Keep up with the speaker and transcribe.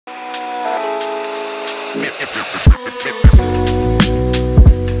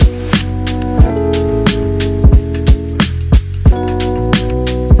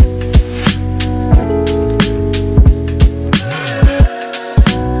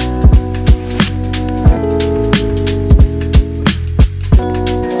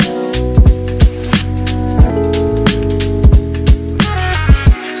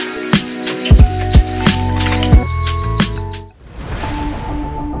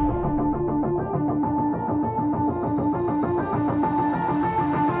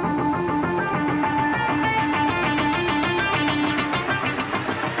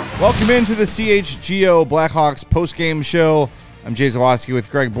Welcome into the CHGO Blackhawks postgame show. I'm Zawaski with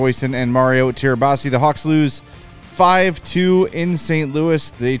Greg Boysen and Mario Tirabassi. The Hawks lose 5-2 in St.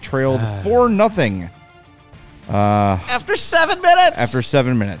 Louis. They trailed 4-0. After 7 minutes. After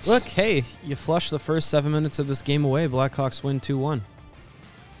 7 minutes. Look, hey, you flush the first 7 minutes of this game away. Blackhawks win 2-1.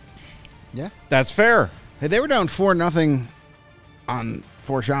 Yeah. That's fair. Hey, they were down 4-0 on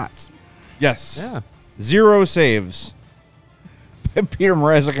 4 shots. Yes. Yeah. 0 saves. Petr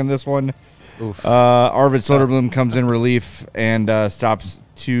Mrazek in this one. Oof. Arvid Soderblom comes in relief and stops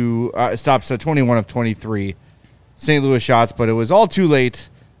at 21 of 23 St. Louis shots, but it was all too late.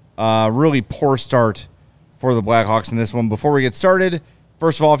 Really poor start for the Blackhawks in this one. Before we get started,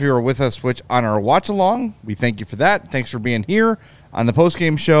 first of all, if you were with us on our watch along, we thank you for that. Thanks for being here on the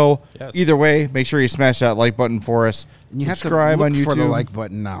postgame show. Yes. Either way, make sure you smash that like button for us. And you Subscribe have to look on YouTube for the like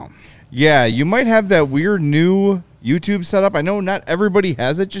button now. Yeah, you might have that weird new YouTube setup. I know not everybody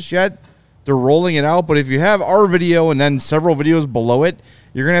has it just yet. They're rolling it out, but if you have our video and then several videos below it,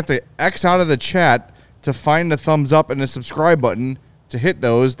 you're going to have to X out of the chat to find the thumbs up and the subscribe button to hit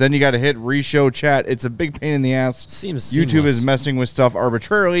those. Then you got to hit reshow chat. It's a big pain in the ass. Seems YouTube seamless. is messing with stuff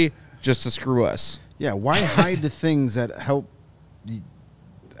arbitrarily just to screw us. Yeah, why hide the things that help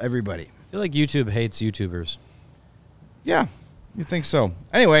everybody? I feel like YouTube hates YouTubers. Yeah, you think so.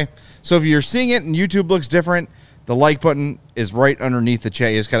 Anyway, so if you're seeing it and YouTube looks different, the like button is right underneath the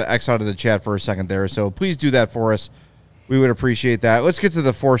chat. You just got to X out of the chat for a second there. So please do that for us. We would appreciate that. Let's get to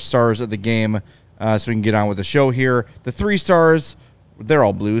the 4 stars of the game so we can get on with the show here. The 3 stars, they're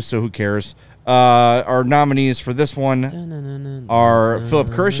all blues, so who cares? Our nominees for this one are Philip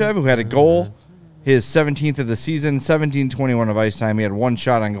Kershev, who had a goal, his 17th of the season, 17-21 of ice time. He had 1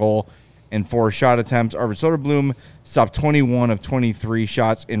 shot on goal and 4 shot attempts. Arvid Soderblom stopped 21 of 23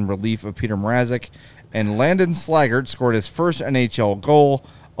 shots in relief of Petr Mrazek. And Landon Slaggert scored his first NHL goal,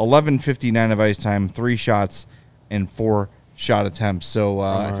 11:59 of ice time, 3 shots and 4 shot attempts. So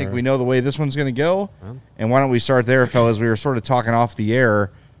I think we know the way this one's going to go. And why don't we start there, fellas? We were sort of talking off the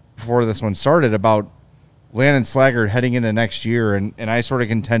air before this one started about Landon Slaggert heading into next year, and I sort of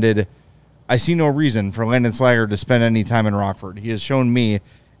contended I see no reason for Landon Slaggert to spend any time in Rockford. He has shown me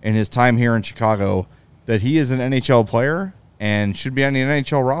in his time here in Chicago that he is an NHL player and should be on the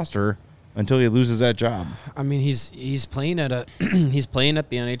NHL roster until he loses that job. I mean, he's playing at he's playing at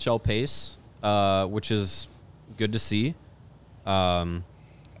the NHL pace, which is good to see. I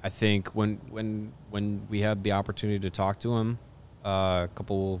think when we had the opportunity to talk to him a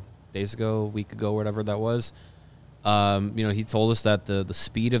couple days ago, a week ago, whatever that was, he told us that the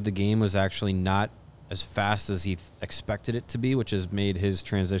speed of the game was actually not as fast as he expected it to be, which has made his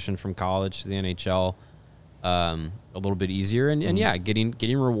transition from college to the NHL a little bit easier, and yeah,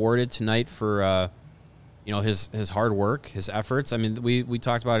 getting rewarded tonight for his hard work, his efforts. I mean, we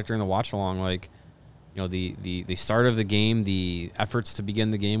talked about it during the watch along, like the start of the game, the efforts to begin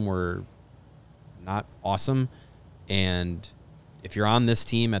the game were not awesome, and if you're on this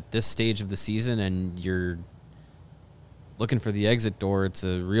team at this stage of the season and you're looking for the exit door, it's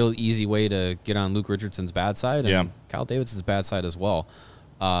a real easy way to get on Luke Richardson's bad side and Kyle Davidson's bad side as well.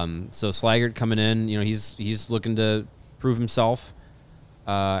 So Slaggert coming in, he's looking to prove himself,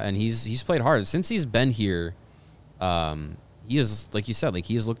 and he's played hard since he's been here. He is, like you said,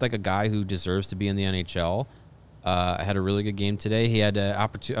 he has looked like a guy who deserves to be in the NHL. Had a really good game today. He had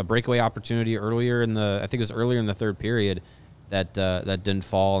a breakaway opportunity earlier in the third period that didn't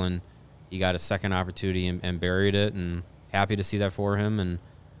fall, and he got a second opportunity and buried it. And happy to see that for him. And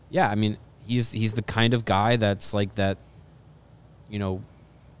yeah, I mean, he's the kind of guy that's like that,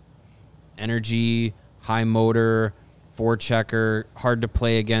 energy, high motor, forechecker, hard to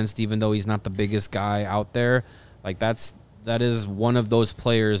play against, even though he's not the biggest guy out there. Like that is one of those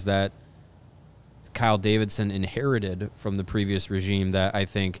players that Kyle Davidson inherited from the previous regime that I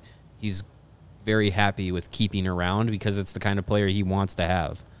think he's very happy with keeping around, because it's the kind of player he wants to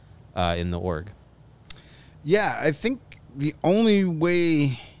have in the org. Yeah, I think the only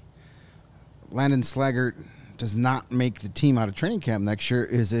way Landon Slaggert does not make the team out of training camp next year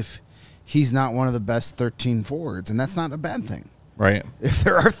is if he's not one of the best 13 forwards, and that's not a bad thing. Right. If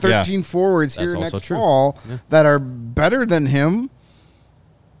there are 13 forwards That's here also next true. fall that are better than him,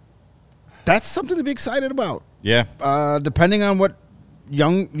 that's something to be excited about. Yeah. Depending on what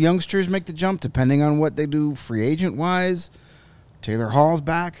youngsters make the jump, depending on what they do free agent wise, Taylor Hall's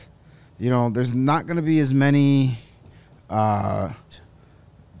back. There's not going to be as many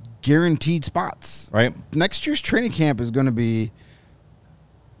guaranteed spots. Right. Next year's training camp is going to be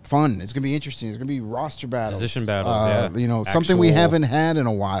fun. It's going to be interesting. It's going to be roster battles. Position battles, yeah. Something we haven't had in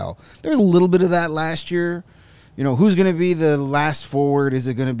a while. There's a little bit of that last year. Who's going to be the last forward? Is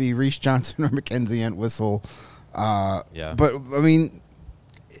it going to be Reese Johnson or Mackenzie Entwistle? Yeah. But,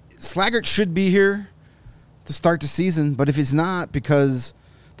 Slaggert should be here to start the season. But if it's not because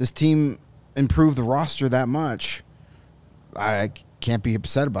this team improved the roster that much, I can't be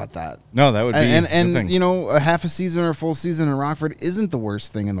upset about that. No, that would be and the thing. a half a season or a full season in Rockford isn't the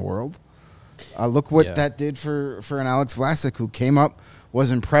worst thing in the world. Look what that did for an Alex Vlasic, who came up,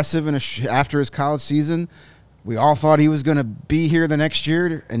 was impressive after his college season. We all thought he was going to be here the next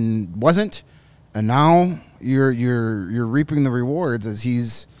year and wasn't. And now you're reaping the rewards as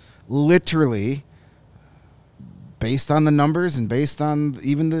he's literally, based on the numbers and based on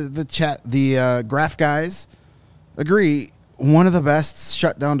even the graph guys agree, one of the best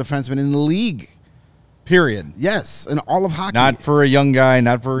shutdown defensemen in the league. Period. Yes, in all of hockey. Not for a young guy,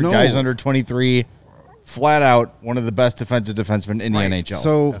 not for guys under 23. Flat out, one of the best defensive defensemen in the NHL.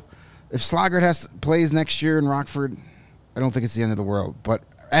 So if Slaggert plays next year in Rockford, I don't think it's the end of the world. But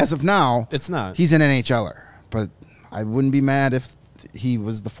as of now, It's not. He's an NHLer. But I wouldn't be mad if he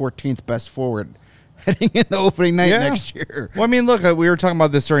was the 14th best forward heading in the opening night next year. Well, look, we were talking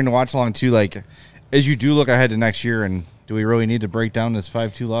about this during the watch along too. Like, as you do look ahead to next year, and do we really need to break down this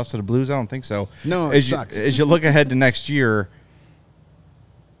 5-2 loss to the Blues? I don't think so. No, it sucks. As you look ahead to next year,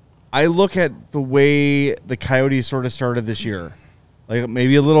 I look at the way the Coyotes sort of started this year. Like,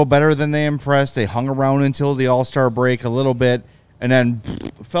 maybe a little better than they impressed. They hung around until the All-Star break a little bit and then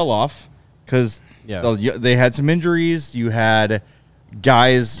fell off because they had some injuries. You had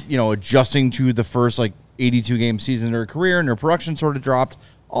guys, adjusting to the first, 82-game season of their career, and their production sort of dropped.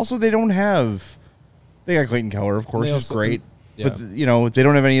 Also, they don't have... They got Clayton Keller, of course, who's great. Yeah. But, they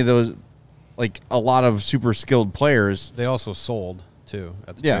don't have any of those, a lot of super skilled players. They also sold, too,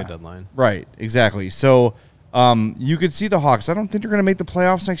 at the trade deadline. Right, exactly. So you could see the Hawks. I don't think they're going to make the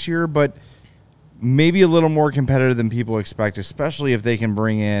playoffs next year, but maybe a little more competitive than people expect, especially if they can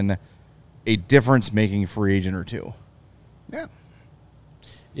bring in a difference-making free agent or two. Yeah.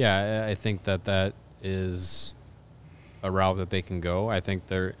 Yeah, I think that is a route that they can go. I think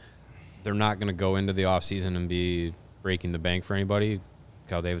they're not going to go into the offseason and be breaking the bank for anybody.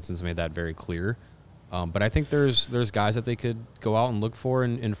 Kyle Davidson's made that very clear. But I think there's guys that they could go out and look for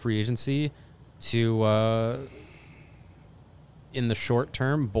in free agency to, in the short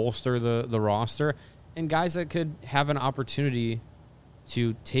term, bolster the roster, and guys that could have an opportunity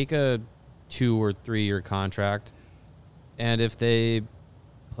to take a 2 or 3 year contract, and if they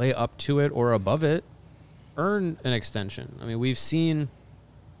play up to it or above it, earn an extension. We've seen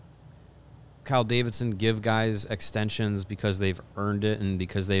Kyle Davidson give guys extensions because they've earned it and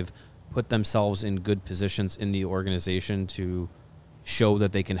because they've put themselves in good positions in the organization to show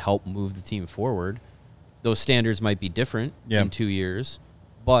that they can help move the team forward. Those standards might be different in 2 years,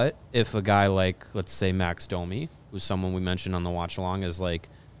 but if a guy like, let's say, Max Domi, who's someone we mentioned on the watch along, is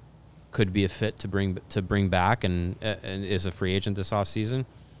could be a fit to bring back and is a free agent this offseason,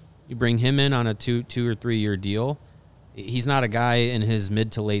 you bring him in on a 2 or 3 year deal. He's not a guy in his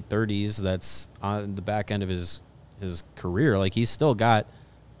mid to late 30s that's on the back end of his career. He's still got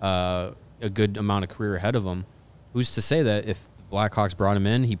a good amount of career ahead of him. Who's to say that if the Blackhawks brought him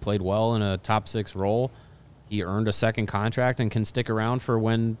in, he played well in a top 6 role, he earned a second contract and can stick around for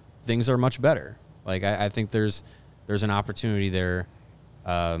when things are much better. I think there's an opportunity there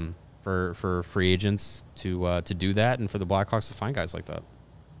for free agents to do that, and for the Blackhawks to find guys like that.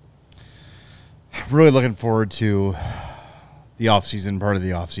 Really looking forward to the offseason, part of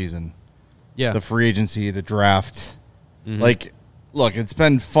the offseason. Yeah. The free agency, the draft. Mm-hmm. Look, it's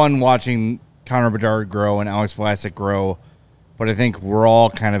been fun watching Connor Bedard grow and Alex Vlasic grow, but I think we're all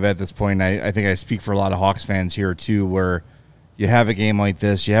kind of at this point, I think I speak for a lot of Hawks fans here too, where you have a game like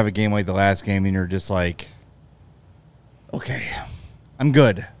this, you have a game like the last game, and you're just like, okay, I'm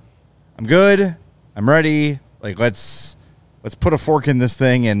good. I'm ready. Let's put a fork in this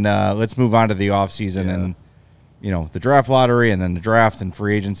thing and let's move on to the offseason and, the draft lottery and then the draft and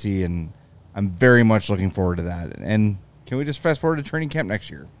free agency. And I'm very much looking forward to that. And can we just fast forward to training camp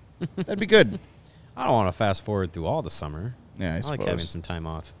next year? That'd be good. I don't want to fast forward through all the summer. Yeah, I like suppose. having some time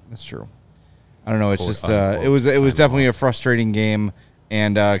off. That's true. I don't know. It's Quote, just unquote, it was definitely off. a frustrating game,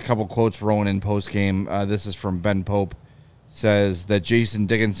 and a couple quotes rolling in post game. This is from Ben Pope. Says that Jason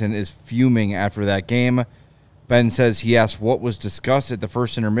Dickinson is fuming after that game. Ben says he asked what was discussed at the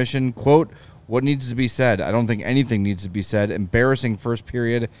first intermission. Quote, what needs to be said? I don't think anything needs to be said. Embarrassing first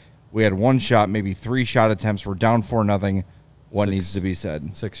period. We had one shot, maybe 3 shot attempts. We're down 4-0. What needs to be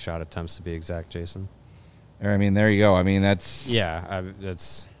said? 6 shot attempts to be exact, Jason. I mean, there you go. I mean, that's... Yeah,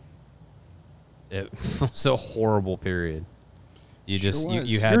 it was a horrible period. You just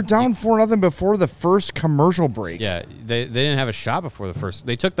you had You're down 4-0 before the first commercial break. Yeah, they didn't have a shot before the first.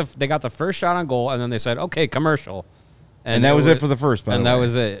 They got the first shot on goal, and then they said, "Okay, commercial," and that was it for the first. By and the that way.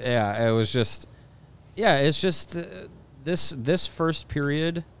 was it. Yeah, it was just. Yeah, it's just this first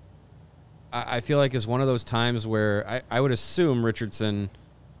period. I feel like is one of those times where I would assume Richardson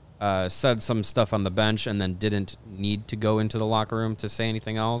said some stuff on the bench and then didn't need to go into the locker room to say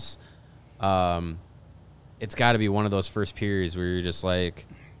anything else. It's got to be one of those first periods where you're just like,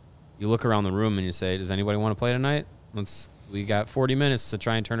 you look around the room and you say, does anybody want to play tonight? We got 40 minutes to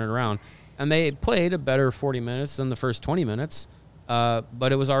try and turn it around. And they played a better 40 minutes than the first 20 minutes,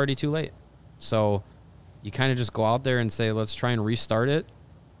 but it was already too late. So you kind of just go out there and say, let's try and restart it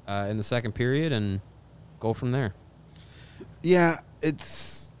in the second period and go from there. Yeah,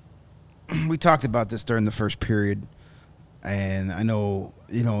 we talked about this during the first period. And I know,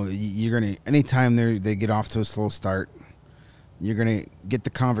 you're going to, anytime they get off to a slow start, you're going to get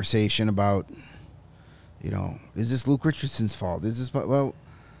the conversation about, is this Luke Richardson's fault? Well,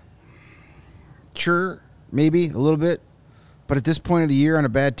 sure, maybe a little bit. But at this point of the year on a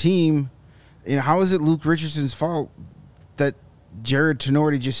bad team, how is it Luke Richardson's fault that Jared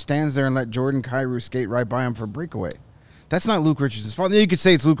Tenorti just stands there and let Jordan Kyrou skate right by him for a breakaway? That's not Luke Richardson's fault. You could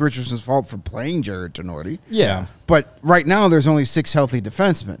say it's Luke Richardson's fault for playing Jared Tenorti. Yeah. But right now, there's only 6 healthy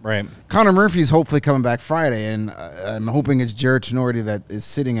defensemen. Right. Connor Murphy's hopefully coming back Friday, and I'm hoping it's Jared Tenorti that is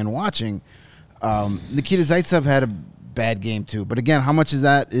sitting and watching. Nikita Zaitsev had a bad game, too. But again, how much is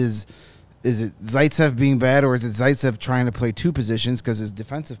that? Is it Zaitsev being bad, or is it Zaitsev trying to play 2 positions because his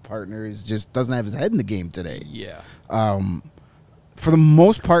defensive partner just doesn't have his head in the game today? Yeah. For the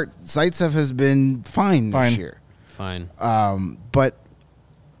most part, Zaitsev has been fine this year. Fine. But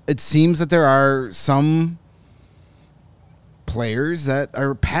it seems that there are some players that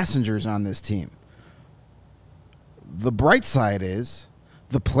are passengers on this team. The bright side is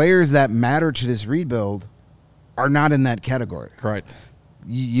the players that matter to this rebuild are not in that category. Correct.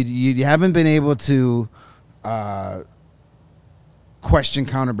 You haven't been able to question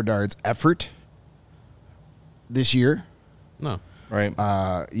Connor Bedard's effort this year. No. Right.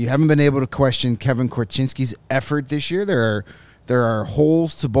 You haven't been able to question Kevin Korchinski's effort this year. There are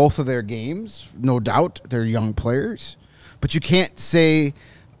holes to both of their games, no doubt. They're young players. But you can't say,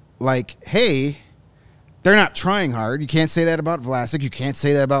 like, hey, they're not trying hard. You can't say that about Vlasic. You can't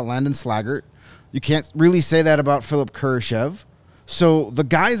say that about Landon Slaggert. You can't really say that about Philip Kurashev. So the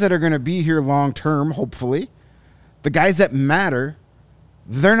guys that are going to be here long term, hopefully, the guys that matter,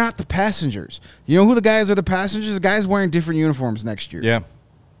 they're not the passengers. You know who the guys are the passengers? The guys wearing different uniforms next year. Yeah.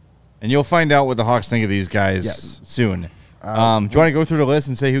 And you'll find out what the Hawks think of these guys soon. Do you want to go through the list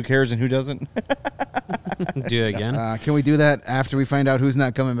and say who cares and who doesn't? Do it again. Can we do that after we find out who's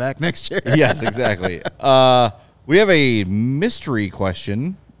not coming back next year? Yes, exactly. We have a mystery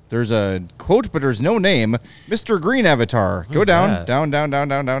question. There's a quote, but there's no name. Mr. Green Avatar. Go down, down,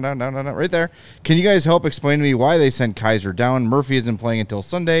 right there. Can you guys help explain to me why they sent Kaiser down? Murphy isn't playing until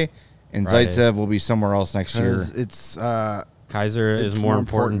Sunday, and Zaitsev will be somewhere else next year. It's Kaiser is more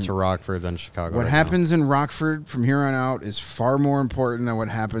important to Rockford than Chicago. What happens in Rockford from here on out is far more important than what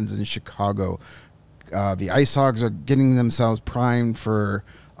happens in Chicago. The Ice Hogs are getting themselves primed for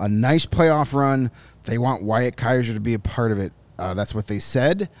a nice playoff run. They want Wyatt Kaiser to be a part of it. That's what they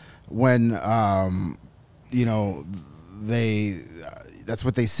said when, that's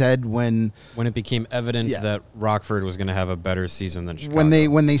what they said when it became evident that Rockford was going to have a better season than Chicago.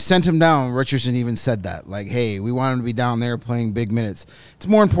 When they sent him down, Richardson even said that, like, hey, we want him to be down there playing big minutes. It's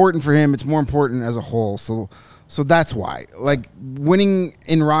more important for him. It's more important as a whole. So that's why, like, winning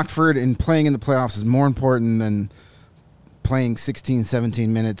in Rockford and playing in the playoffs is more important than playing 16,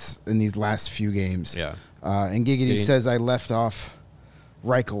 17 minutes in these last few games. Yeah. And Giggity says I left off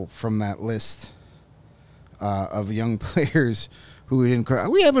Reichel from that list of young players who we didn't.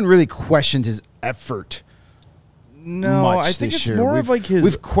 We haven't really questioned his effort. No, I think it's more of like his.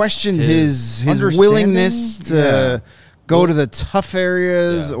 We've questioned his willingness to go to the tough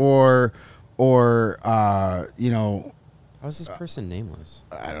areas, or how's this person nameless?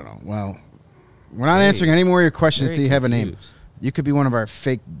 I don't know. Well, We're not answering any more of your questions till you have a name. confused. You could be one of our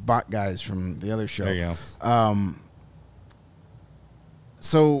fake bot guys from the other show. There you go.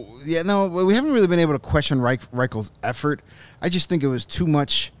 So, yeah, no, we haven't really been able to question Reichel's effort. I just think it was too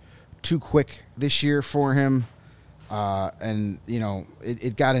much, too quick this year for him. And,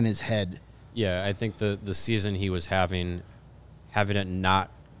 it got in his head. Yeah, I think the season he was having it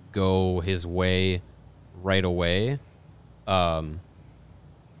not go his way right away,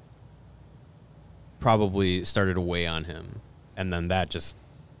 probably started to weigh on him. And then that just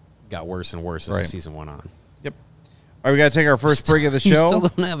got worse and worse as the season went on. Yep. All right, we got to take our first break of the show. You still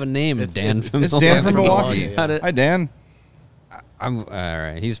don't have a name, Dan. It's Dan from Milwaukee. Hi, Dan. I'm all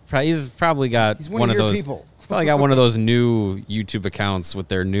right. He's probably got He's one of your those people. Probably got one of those new YouTube accounts with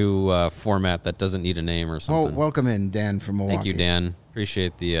their new format that doesn't need a name or something. Oh, welcome in, Dan from Milwaukee. Thank you, Dan.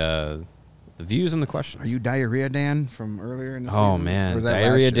 Appreciate the views and the questions. Are you Diarrhea Dan from earlier in the season? Oh Or man, was that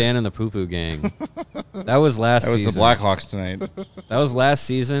Diarrhea last year? Dan and the Poo Poo Gang. That was last season. That was the Blackhawks tonight. That was last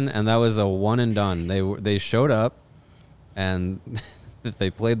season, and that was a one and done. They showed up, and they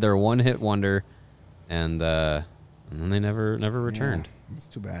played their one hit wonder, and then they never returned. Yeah, it's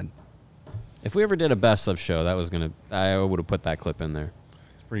too bad. If we ever did a best of show, I would have put that clip in there.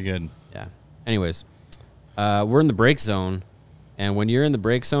 It's pretty good. Yeah. Anyways, we're in the break zone, and when you're in the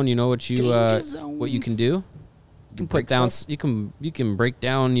break zone, you know what you can do. You can put down. You can break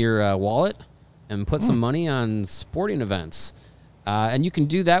down your wallet and put some money on sporting events, and you can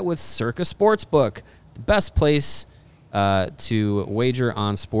do that with Circa Sportsbook. The best place to wager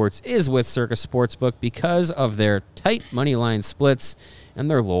on sports is with Circa Sportsbook because of their tight money line splits and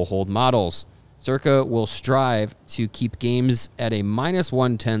their low hold models. Circa will strive to keep games at a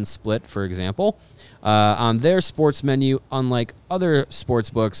 -110 split, for example, on their sports menu, unlike other sports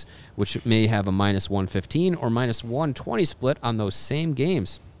books, which may have a -115 or -120 split on those same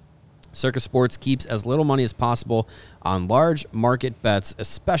games. Circa Sports keeps as little money as possible on large market bets,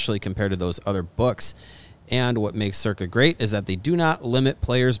 especially compared to those other books. And what makes Circa great is that they do not limit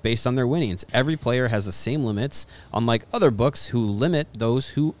players based on their winnings. Every player has the same limits, unlike other books who limit those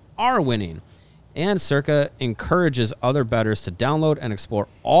who are winning. And Circa encourages other bettors to download and explore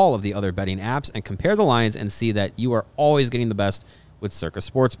all of the other betting apps and compare the lines and see that you are always getting the best with Circa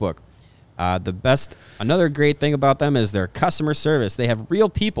Sportsbook. Another great thing about them is their customer service. They have real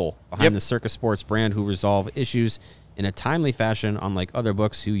people behind the Circa Sports brand who resolve issues in a timely fashion, unlike other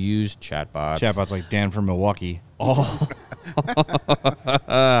books who use chatbots. Chatbots like Dan from Milwaukee. All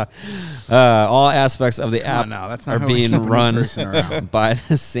aspects of the app are being run by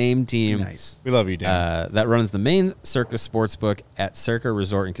the same team. Nice. We love you, Dan. That runs the main Circa Sportsbook at Circa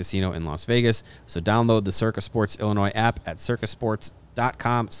Resort and Casino in Las Vegas. So download the Circa Sports Illinois app at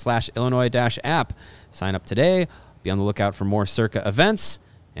circasports.com/Illinois-app. Sign up today. Be on the lookout for more Circa events.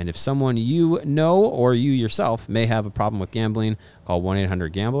 And if someone you know or you yourself may have a problem with gambling, call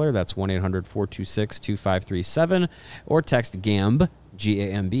 1-800-GAMBLER. That's 1-800-426-2537. Or text GAMB,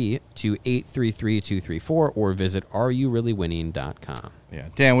 G-A-M-B, to 833-234 or visit areyoureallywinning.com. Yeah,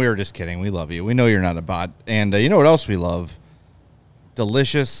 Dan, we were just kidding. We love you. We know you're not a bot. And you know what else we love?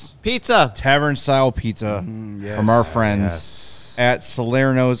 Delicious pizza. Tavern-style pizza Yes. from our friends at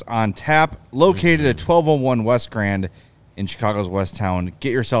Salerno's on Tap, located at 1201 West Grand in Chicago's West Town.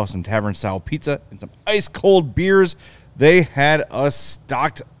 Get yourself some tavern-style pizza and some ice-cold beers. They had us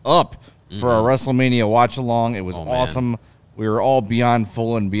stocked up for our WrestleMania watch-along. It was awesome. Man. We were all beyond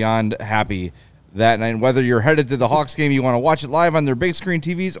full and beyond happy that night. Whether you're headed to the Hawks game, you want to watch it live on their big screen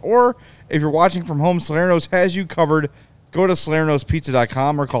TVs, or if you're watching from home, Salerno's has you covered. Go to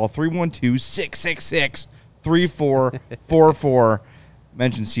salernospizza.com or call 312-666-3444.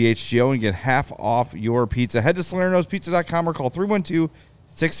 Mention CHGO and get half off your pizza. Head to salernospizza.com or call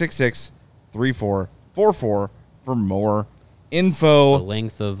 312-666-3444 for more info. The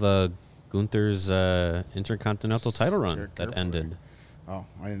length of Gunther's Intercontinental title run that ended. Oh,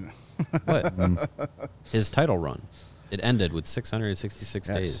 I didn't know. What? His title run. It ended with 666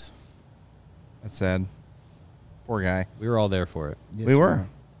 days. That's sad. Poor guy. We were all there for it. Yes, we were.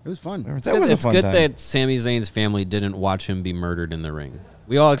 It was fun. It's good that Sami Zayn's family didn't watch him be murdered in the ring.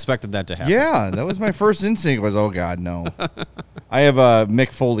 We all expected that to happen. Yeah, that was my first instinct was, oh, God, no. I have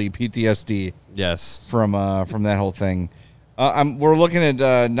Mick Foley PTSD. Yes. From that whole thing. We're looking at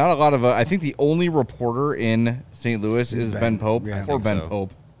not a lot of, I think the only reporter in St. Louis is Ben Pope, or Ben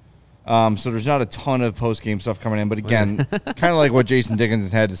Pope. So there's not a ton of post-game stuff coming in. But again, kind of like what Jason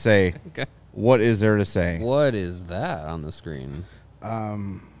Dickens had to say. Okay. What is there to say? What is that on the screen?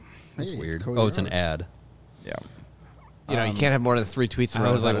 That's weird. Oh, it's an ad. Yeah. You know, you can't have more than 3 tweets in a row.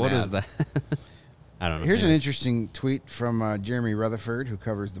 I was like, what is that? I don't know. Here's an interesting tweet from Jeremy Rutherford, who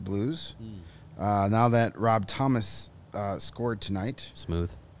covers the Blues. Now that Rob Thomas scored tonight,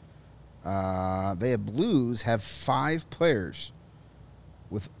 Smooth. they have Blues have 5 players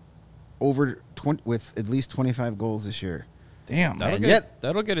with with at least 25 goals this year. Damn.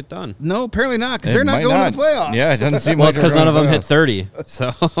 That'll get it done. No, apparently not, because It they're not might going not. to the playoffs. Yeah, it doesn't seem Well, like it's because they're none of going them to hit 30.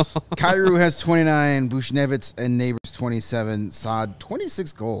 So Kyrou has 29, Bushnevitz and Neighbors 27, Saad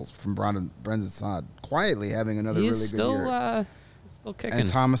 26 goals from Brendan Saad, quietly having another he's really good year. still kicking. And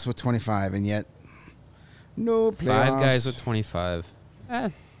Thomas with 25, and yet no playoffs. 5 guys with 25.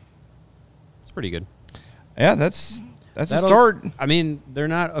 It's pretty good. Yeah, that's a That'll- start. I mean, they're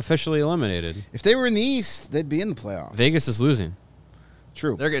not officially eliminated. If they were in the East, they'd be in the playoffs. Vegas is losing.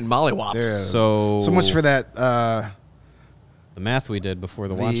 True. They're getting mollywopped. So much for that. The math we did before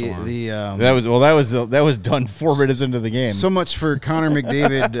the watch along. That was done 4 minutes into the game. So much for Connor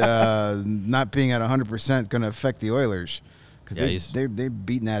McDavid not being at 100% going to affect the Oilers, because they're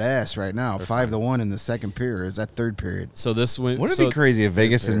beating that ass right now. 5-1 in the second period. Is that third period? So this win. Wouldn't it be crazy if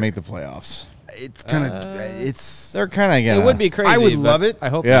Vegas didn't make the playoffs? It's kind of it's. They're kind of It would be crazy. I would but love it. I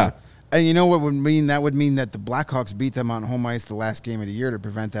hope. Yeah. not. And you know what would mean? That would mean that the Blackhawks beat them on home ice the last game of the year to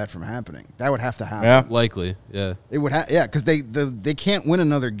prevent that from happening. That would have to happen. Yeah. Likely. Yeah. It would because they can't win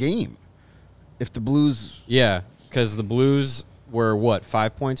another game if the Blues. Yeah. Because the Blues were what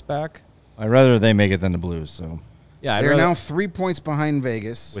 5 points back. I'd rather they make it than the Blues. So Yeah. They're now 3 points behind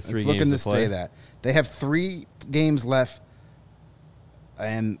Vegas. With It's 3 looking games to to play. stay that. They have 3 games left,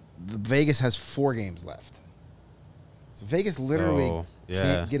 and Vegas has 4 games left. So Vegas literally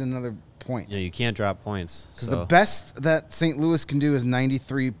can't get another point. Yeah, you can't drop points. Because the best that St. Louis can do is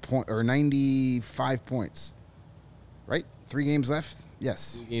 95 points. Right? 3 games left?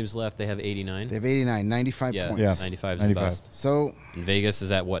 Yes. 2 games left. They have 89. They have 89, 95 yeah, points. Yeah. 95 is 95. the best. So And Vegas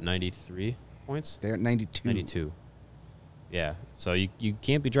is at what 93 points? they're at 92. 92. Yeah. So you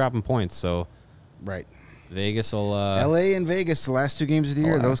can't be dropping points. So Right. Vegas will. LA and Vegas, the last 2 games of the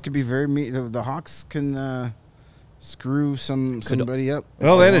year, wow. those could be very the Hawks can screw somebody up.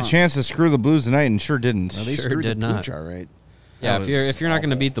 well, they had a want. chance to screw the Blues tonight and sure didn't. No, they Sure screwed did the not. Pooch, all right. Yeah, That if was you're not going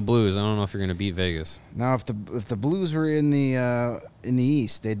to awful. beat the Blues, I don't know if you're going to beat Vegas. Now, if the Blues were in the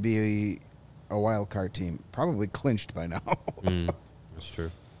East, they'd be a wild card team, probably clinched by now. That's true.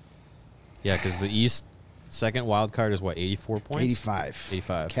 Yeah, because the East second wild card is what 84 points. 85.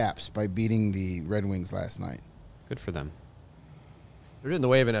 85. Caps by beating the Red Wings last night. Good for them. They're doing the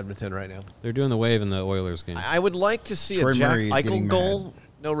wave in Edmonton right now. They're doing the wave in the Oilers game. I would like to see Troy a Jack Murray is Eichel getting goal.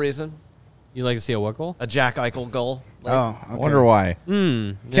 No reason. You like to see a what goal? A Jack Eichel goal. Like, Okay. I wonder why.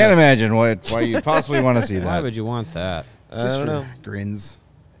 Can't imagine why you possibly want to see that. Why would you want that? I Just don't for know. grins.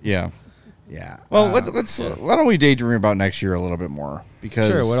 Yeah. Yeah. Well, let's why don't we daydream about next year a little bit more? Because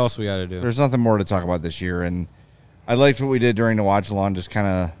Sure. What else we got to do? there's nothing more to talk about this year, and I liked what we did during the watch along. Just kind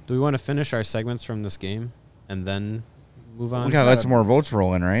of Do we want to finish our segments from this game and then move on? we gotta let some more votes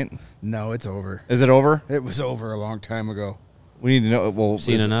roll in, right? No, it's over. Is it over? It was over a long time ago. We need to know. Well,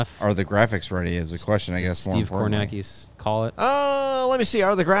 Seen enough? Are the graphics ready? Is the question, I guess. More Steve importantly. Kornacki's call it. Let me see.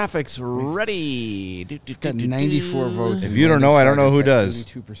 Are the graphics ready? Got 94 votes. If you don't know, I don't know who does.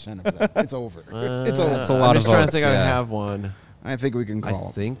 82% of that. It's over. It's over. That's a lot I'm of just trying to votes, think I yeah. have one. I think we can I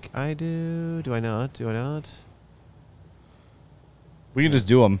call. think I do. Do I not? Do I not? We can just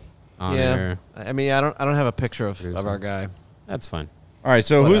do them. On yeah. there. I mean, I don't have a picture of Here's our one. guy. That's fine. All right.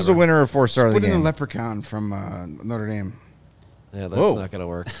 So who's the Whatever. winner of 4-star of the Put in the game? leprechaun from Notre Dame. Yeah, that's Whoa. not gonna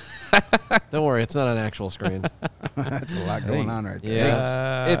work. Don't worry, it's not an actual screen. That's a lot going on right there.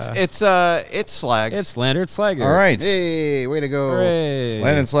 Yeah, it's Slags. It's Landon Slaggert. All right. Hey, way to go. Hooray.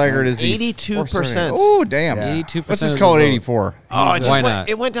 Landon Slaggert is the 82%. Oh, damn. Yeah. 82%. Let's just call it 84. Oh, it just Why went, not?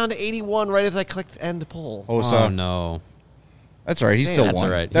 It went down to 81 right as I clicked end poll. Oh, Oh, no. That's all right. He's still That's won.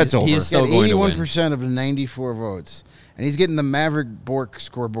 all right. That's over. He's still Got going to win. 81% of the 94 votes. And he's getting the Maverick Bork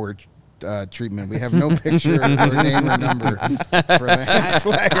scoreboard treatment. We have no picture or name or number for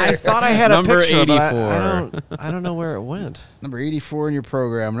that. I thought I had Number a picture, but 84. I don't know where it went. Number 84 in your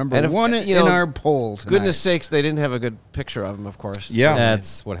program. Number And if- 1 you in know, our poll tonight. Goodness sakes, they didn't have a good picture of him, of course. Yeah.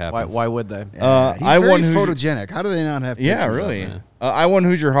 That's what Why, happens. why would they? Yeah, he's I very won who's your- photogenic. How do they not have Yeah, pictures of really. him? I won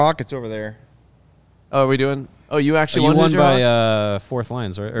Who's Your Hawk. It's over there. Oh, are we doing? Oh, you actually You won. won Who's Your by Hawk? fourth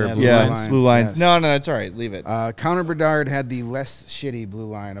lines, right? Or Yeah, blue Blue Yeah, lines. lines, blue lines. yes. No, it's all right. Leave it. Connor Bedard had the less shitty blue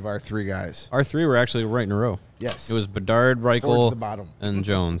line of our 3 guys. Our 3 were actually right in a row. Yes. It was Bedard, Towards the Reichel, bottom. and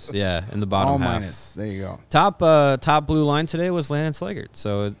Jones. Yeah, in the bottom All half. minus. There you go. Top blue line today was Landon Slaggert.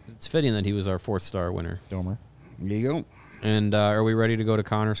 So it's fitting that he was our 4th star winner. Domer. There you go. And are we ready to go to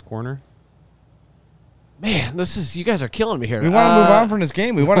Connor's Corner? Man, you guys are killing me here. We want to move on from this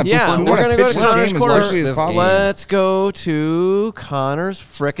game. We want to. Yeah, we we're want gonna to go pitch to this Connor's game as Corner. largely as This possible. game. Let's go to Connor's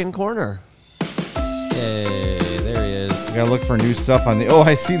frickin' corner. Hey, there he is. You gotta look for new stuff on the. Oh,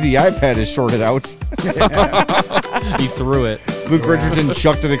 I see the iPad is shorted out. He threw it. Luke Richardson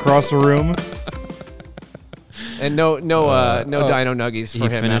chucked it across the room. And no Dino Nuggies for He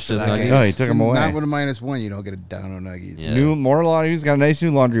him finished after his that nuggies. game. No, he took them away. Not with a -1, you don't get a down on Nuggies. Yeah. He's got a nice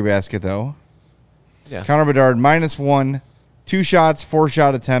new laundry basket though. Yeah. Connor Bedard -1, 2 shots, 4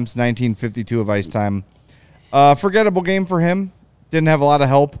 shot attempts, 19:52 of ice time. Forgettable game for him. Didn't have a lot of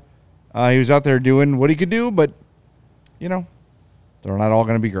help. He was out there doing what he could do, but you know, they're not all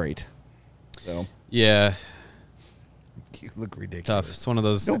going to be great. So Yeah, You look ridiculous. tough. It's one of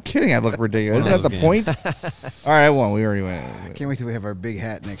those. no kidding, I look ridiculous. Is One that of the those point? All right, well, we already went. I can't wait till we have our big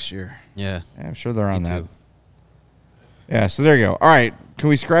hat next year. Yeah. Yeah, I'm sure they're on Me that. too. Yeah, so there you go. All right, can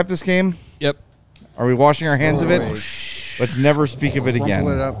we scrap this game? Yep. Are we washing our hands of it? Wait. Let's never speak of it again.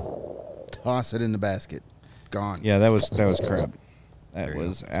 Crumple it up, toss it in the basket. Gone. Yeah, that was crap. That There you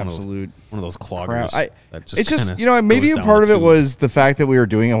was go. absolute One of those crap. cloggers. that It's just, kinda you know, maybe goes a down part of the it tube. was the fact that we were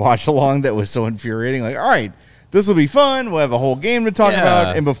doing a watch along that was so infuriating. Like, all right, this will be fun. We'll have a whole game to talk Yeah.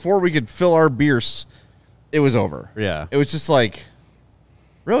 about. And before we could fill our beers, it was over. Yeah. It was just like,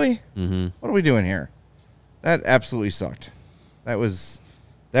 really? Mm-hmm. What are we doing here? That absolutely sucked. That was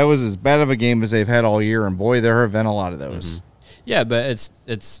as bad of a game as they've had all year. And boy, there have been a lot of those. Yeah, but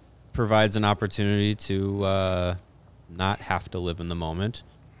it's provides an opportunity to not have to live in the moment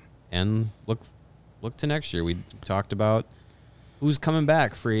and look to next year. We talked about who's coming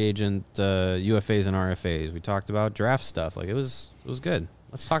back, free agent, UFAs and RFAs. We talked about draft stuff. Like it was good.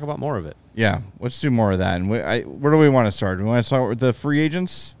 Let's talk about more of it. Yeah, let's do more of that. And where do we want to start? Do we want to start with the free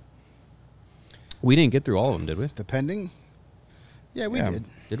agents? We didn't get through all of them, did we? Depending. Yeah, we Yeah. did.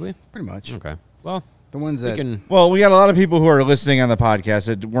 Did we? Pretty much. Okay. Well, The ones we that can. Well, we got a lot of people who are listening on the podcast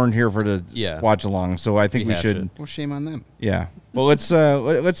that weren't here for the Yeah. watch along, so I think we Rehash should. it. well, shame on them. Yeah. Well, let's talk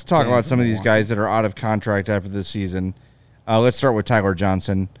Damn, about some of these Milwaukee. guys that are out of contract after this season. Let's start with Tyler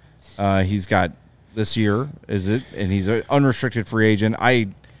Johnson. He's got this year, is it? And he's an unrestricted free agent. I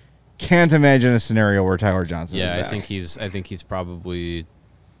can't imagine a scenario where Tyler Johnson. Yeah, is I back. think he's probably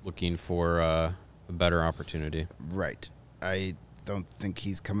looking for a better opportunity. Right. I don't think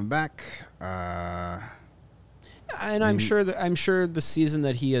he's coming back. And I'm sure the season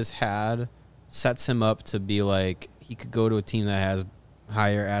that he has had sets him up to be like he could go to a team that has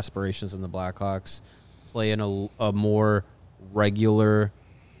higher aspirations than the Blackhawks, play in a more regular,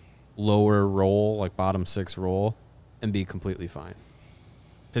 lower role, like bottom six role, and be completely fine.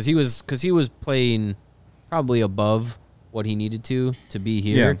 Because he was playing probably above what he needed to be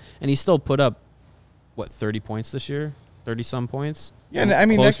here, Yeah. and he still put up 30 points this year, 30-some points. Yeah, and I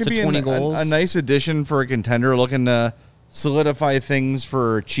mean Close that could to be 20 goals. a nice addition for a contender looking to solidify things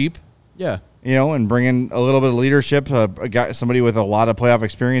for cheap. Yeah. You know, and bring in a little bit of leadership. A guy, somebody with a lot of playoff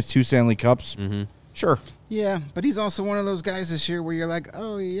experience, 2 Stanley Cups. Mm-hmm. Sure. Yeah, but he's also one of those guys this year where you're like,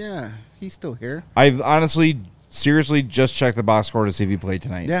 oh, yeah, he's still here. I've honestly, seriously just checked the box score to see if he played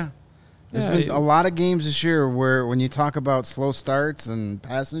tonight. Yeah. There's Yeah, been a lot of games this year where when you talk about slow starts and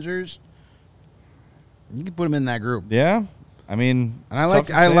passengers, you can put him in that group. Yeah. I mean, And I it's like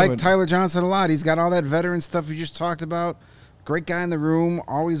tough to say, but- Tyler Johnson a lot. He's got all that veteran stuff you just talked about. Great guy in the room,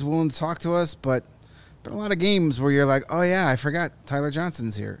 always willing to talk to us, but been a lot of games where you're like, oh yeah, I forgot Tyler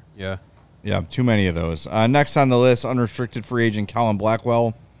Johnson's here. Yeah. Yeah, too many of those. Next on the list, unrestricted free agent Colin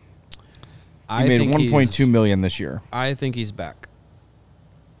Blackwell. He made $1.2 million this year. I think he's back.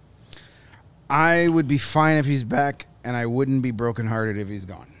 I would be fine if he's back, and I wouldn't be brokenhearted if he's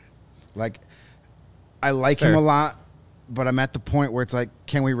gone. Like, I like him Fair. a lot, but I'm at the point where it's like,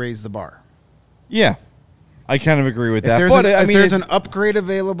 can we raise the bar? Yeah, I kind of agree with If that. there's, But if there's if- an upgrade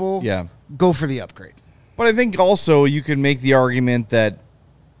available, yeah. go for the upgrade. But I think also you could make the argument that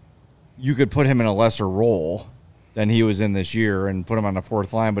you could put him in a lesser role than he was in this year and put him on the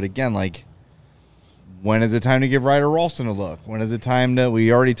fourth line. But again, like, when is it time to give Ryder Ralston a look? When is it time to?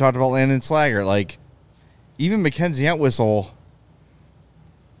 We already talked about Landon Slaggert. Like, even Mackenzie Entwistle,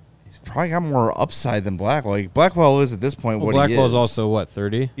 he's probably got more upside than Blackwell. Like, Blackwell is at this point Well, what Blackwell's he is. also, what,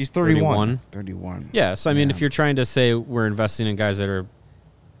 30? He's 31. 31. Yeah, so, I mean, Yeah. if you're trying to say we're investing in guys that are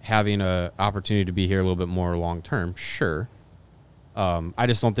having an opportunity to be here a little bit more long-term, sure. I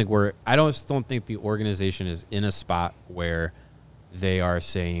just don't think the organization is in a spot where they are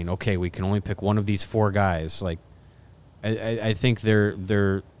saying, okay, we can only pick one of these 4 guys. Like, I think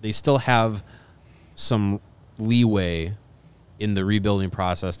they still have some leeway in the rebuilding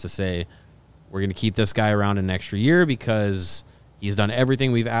process to say we're going to keep this guy around an extra year because he's done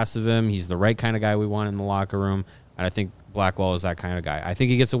everything we've asked of him. He's the right kind of guy we want in the locker room, and I think Blackwell is that kind of guy. I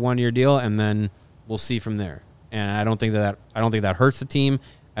think he gets a 1-year deal, and then we'll see from there. And I don't think that hurts the team.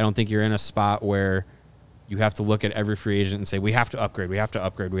 I don't think you're in a spot where you have to look at every free agent and say, we have to upgrade,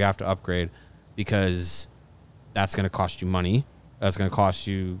 because that's going to cost you money. That's going to cost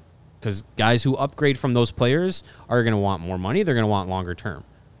you, because guys who upgrade from those players are going to want more money. They're going to want longer term.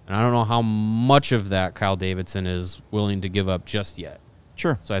 And I don't know how much of that Kyle Davidson is willing to give up just yet.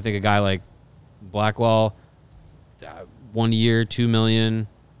 Sure. So I think a guy like Blackwell, 1 year, $2 million,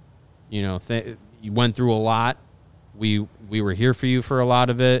 you went through a lot. We were here for you for a lot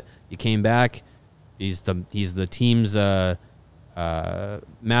of it. You came back. He's the team's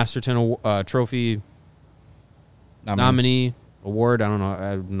Masterton Trophy nominee award. I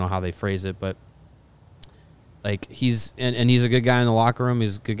don't know how they phrase it, but like he's a good guy in the locker room.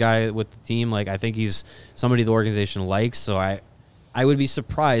 He's a good guy with the team. Like I think he's somebody the organization likes. So I would be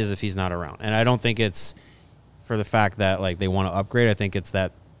surprised if he's not around. And I don't think it's for the fact that like they want to upgrade. I think it's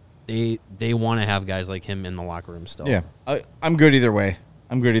that they want to have guys like him in the locker room still. Yeah, I'm good either way.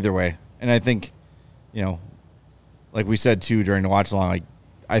 And I think, like we said too during the watch along, like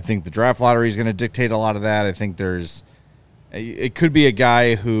I think the draft lottery is going to dictate a lot of that. I think it could be a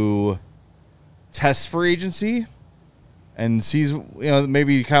guy who tests free agency and sees,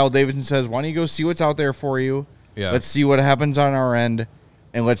 maybe Kyle Davidson says, why don't you go see what's out there for you? Yeah. Let's see what happens on our end,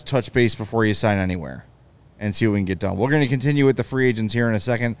 and let's touch base before you sign anywhere and see what we can get done. We're going to continue with the free agents here in a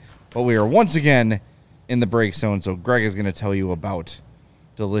second, but we are once again in the break zone, so Greg is going to tell you about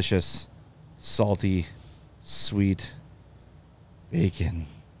delicious, salty, sweet bacon.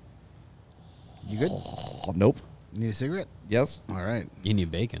 You good? Nope. Need a cigarette? Yes. All right. You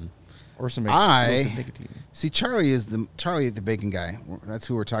need bacon. Or some nicotine. See, Charlie the bacon guy. That's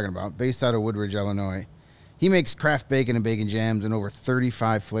who we're talking about. Based out of Woodridge, Illinois. He makes craft bacon and bacon jams in over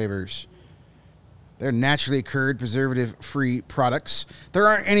 35 flavors. They're naturally occurred, preservative-free products. There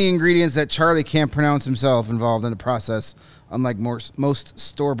aren't any ingredients that Charlie can't pronounce himself involved in the process, unlike most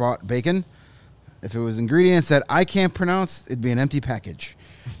store-bought bacon. If it was ingredients that I can't pronounce, it'd be an empty package.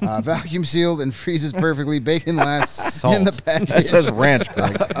 Vacuum sealed and freezes perfectly. Bacon lasts in the package. That says ranch,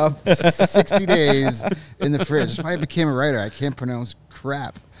 Greg. Of 60 days in the fridge. That's why I became a writer. I can't pronounce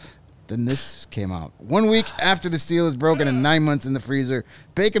crap. Then this came out. 1 week after the seal is broken and 9 months in the freezer,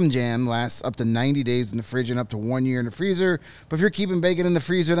 bacon jam lasts up to 90 days in the fridge and up to 1 year in the freezer. But if you're keeping bacon in the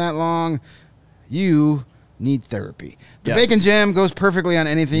freezer that long, you need therapy. The bacon jam goes perfectly on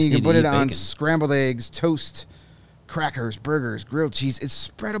anything. You can put it on scrambled eggs, toast, crackers, burgers, grilled cheese. It's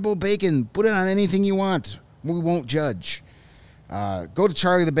spreadable bacon. Put it on anything you want. We won't judge. Go to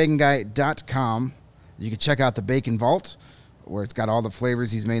charliethebaconguy.com. You can check out the Bacon Vault, where it's got all the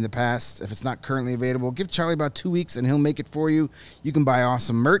flavors he's made in the past. If it's not currently available, give Charlie about 2 weeks and he'll make it for you. You can buy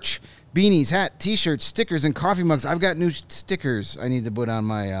awesome merch, beanies, hat, T-shirts, stickers, and coffee mugs. I've got new stickers I need to put on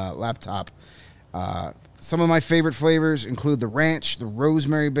my laptop. Some of my favorite flavors include the ranch, the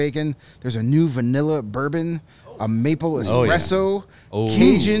rosemary bacon. There's a new vanilla bourbon, a maple espresso,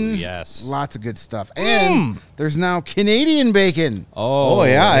 Cajun. Yes. Lots of good stuff. And there's now Canadian bacon. Oh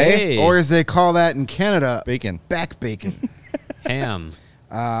yeah. Hey. Or as they call that in Canada, Bacon. back bacon. Ham.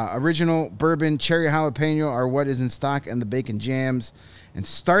 Original bourbon, cherry jalapeno are what is in stock, and the bacon jams. And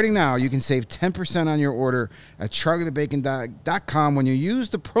starting now, you can save 10% on your order at charlietheBacon.com when you use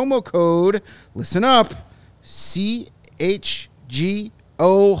the promo code, listen up, CHGO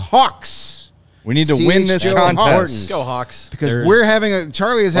Hawks. We need to win this CHGO contest. Hawks. Go Hawks. Because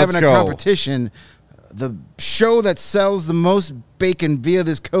Charlie is having a go. competition. The show that sells the most bacon via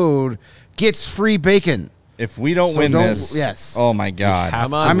this code gets free bacon. If we don't win this, oh my God.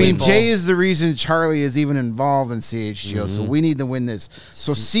 Come on, I mean, people. Jay is the reason Charlie is even involved in CHGO, so we need to win this.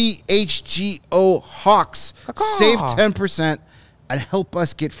 So CHGO Hawks, save 10% and help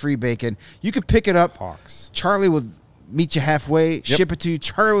us get free bacon. You could pick it up. Hawks. Charlie will meet you halfway, ship it to you.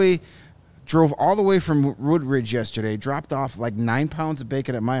 Charlie drove all the way from Woodridge yesterday, dropped off like 9 pounds of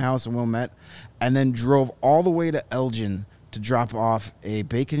bacon at my house in Wilmette, and then drove all the way to Elgin to drop off a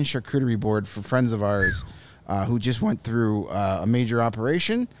bacon charcuterie board for friends of ours who just went through a major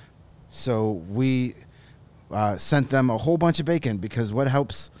operation. So we sent them a whole bunch of bacon, because what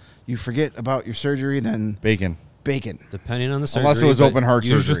helps you forget about your surgery than Bacon. bacon? Depending on the surgery. Unless it was but open heart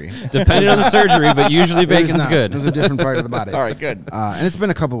usually- surgery. Depending on the surgery, but usually It was bacon's not. good. It was a different part of the body. All right, good. And it's been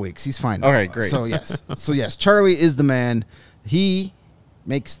a couple weeks. He's fine now. Okay, great. So yes, Charlie is the man. He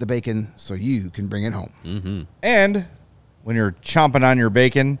makes the bacon so you can bring it home. And when you're chomping on your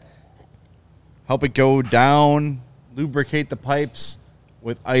bacon, help it go down, lubricate the pipes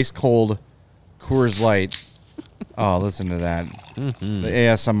with ice cold Coors Light. Oh, listen to that. The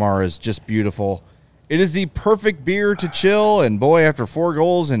ASMR is just beautiful. It is the perfect beer to chill, and boy, after 4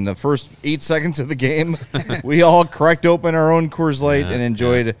 goals in the first 8 seconds of the game, we all cracked open our own Coors Light and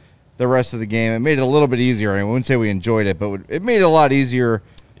enjoyed the rest of the game. It made it a little bit easier. I wouldn't say we enjoyed it, but it made it a lot easier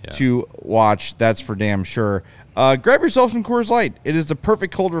to watch. That's for damn sure. Grab yourself some Coors Light. It is the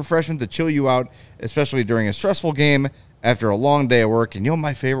perfect cold refreshment to chill you out, especially during a stressful game after a long day of work. And you know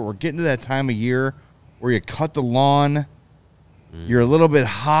my favorite? We're getting to that time of year where you cut the lawn. You're a little bit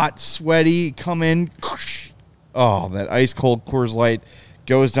hot, sweaty, come in. Oh, that ice-cold Coors Light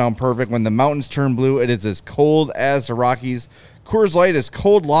goes down perfect. When the mountains turn blue, it is as cold as the Rockies. Coors Light is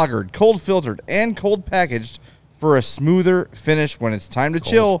cold lagered, cold filtered, and cold packaged for a smoother finish. When it's time to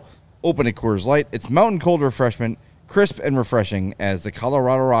chill, open a Coors Light. It's mountain cold refreshment, crisp and refreshing as the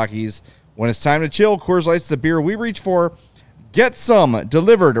Colorado Rockies. When it's time to chill, Coors Light's the beer we reach for. Get some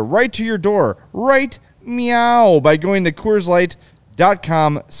delivered right to your door, right meow, by going to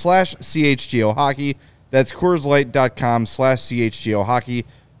CoorsLight.com/CHGO Hockey. That's CoorsLight.com/CHGO Hockey.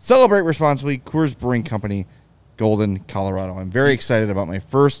 Celebrate responsibly. Coors Brewing Company, Golden, Colorado. I'm very excited about my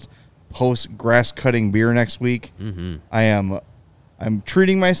first post-grass cutting beer next week. I'm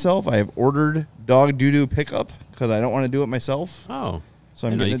treating myself. I have ordered dog doo-doo pickup because I don't want to do it myself. Oh. So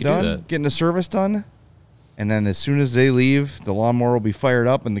I'm getting it done, getting the service done. And then as soon as they leave, the lawnmower will be fired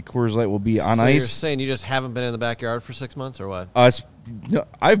up and the Coors Light will be on ice. You're saying you just haven't been in the backyard for 6 months or what?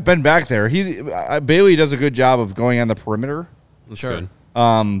 I've been back there. Bailey does a good job of going on the perimeter. Sure. Good.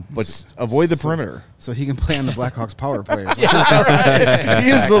 But avoid the perimeter. So he can play on the Blackhawks power play. He is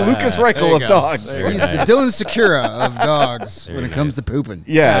the Lucas Reichel of dogs. He's the Dylan Secura of dogs when it comes to pooping.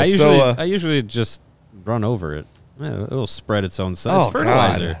 Yeah, I usually just run over it. Yeah, it'll spread its own size. It's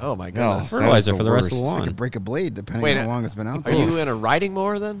fertilizer. Oh, my God. Fertilizer for the rest of the I lawn. could break a blade depending on how long it's been out Are there. you in a riding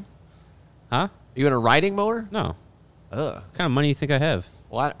mower then? Huh? Are you in a riding mower? No. Ugh. What kind of money do you think I have?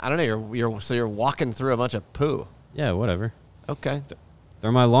 Well, I don't know. So you're walking through a bunch of poo. Yeah, whatever. Okay.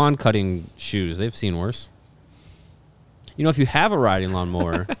 They're my lawn cutting shoes. They've seen worse. You know, if you have a riding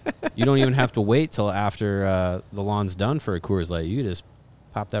lawnmower, you don't even have to wait till after the lawn's done for a Coors Light. You just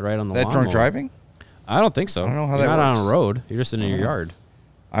pop that right on the lawnmower. That drunk driving? I don't think so. I don't know how You're that not works. on a road. You're just in your yard.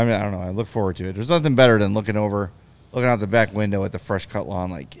 I mean, I don't know. I look forward to it. There's nothing better than looking out the back window at the fresh cut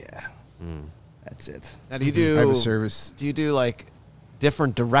lawn. Like, that's it. Now, do you do? I have a service. Do you do like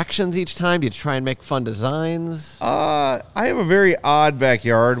different directions each time? Do you try and make fun designs? I have a very odd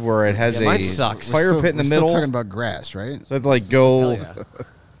backyard where it has mine a sucks. fire pit in the middle. Still talking about grass, right? So I have to like go. Hell yeah.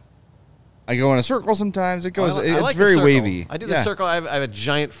 I go in a circle sometimes. It goes. I It's like the very circle. wavy. I do the circle. I have a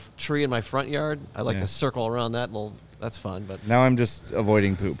giant tree in my front yard. I like to circle around that. That's fun. But Now I'm just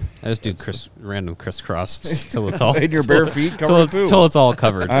avoiding poop. I just do random crisscross till it's all In your bare feet covered in poop. till it's all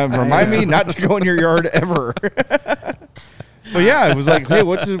covered. Remind me not to go in your yard ever. But yeah, it was like, hey,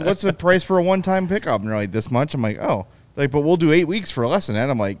 what's the price for a one-time pickup? And they're like, this much. I'm like, oh, like, but we'll do 8 weeks for less than that.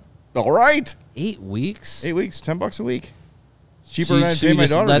 I'm like, all right, 8 weeks. 8 weeks, $10 a week. It's cheaper So than I pay my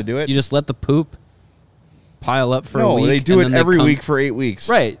daughter to do it. You just let the poop pile up for a week. No, they do and it then every come- week for 8 weeks.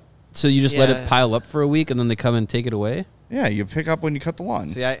 Right. So you just let Yeah. it pile up for a week, and then they come and take it away. Yeah, you pick up when you cut the lawn.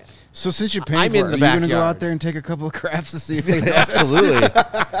 see, So since you're paying I'm for in it, the are you going to go backyard. out there and take a couple of crafts to see if they Absolutely.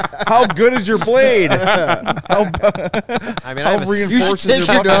 How good is your blade? I mean, I How have a, You should reinforces take your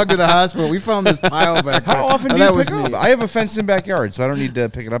bucket? dog to the hospital. We found this pile back there. How often Oh, do that you was pick me. up? I have a fenced-in backyard, so I don't need to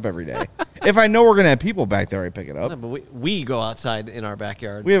pick it up every day. If I know we're going to have people back there, I pick it up. but we go outside in our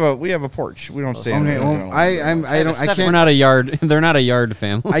backyard. We have a porch. We don't stay. Okay, in well, I We're can't. not a yard. They're not a yard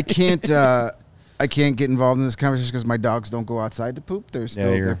family. I can't get involved in this conversation because my dogs don't go outside to poop. They're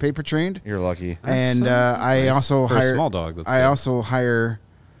still you're- they're paper trained. You're lucky. And I nice. also For a hire small dog, that's I good. also hire.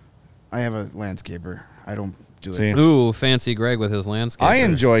 I have a landscaper. I don't do See? it. Ooh, fancy Greg with his landscape. I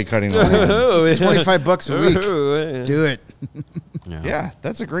enjoy cutting lawn. It's $25 a week. Do it. Yeah,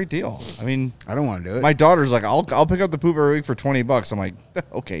 that's a great deal. I mean, I don't want to do it. my daughter's like, I'll pick up the poop every week for $20. I'm like,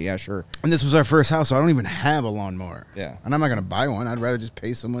 okay, yeah, sure. And this was our first house, so I don't even have a lawnmower. Yeah. And I'm not going to buy one. I'd rather just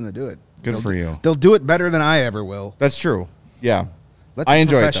pay someone to do it. Good They'll for you. They'll do it better than I ever will. That's true. Yeah, Let the I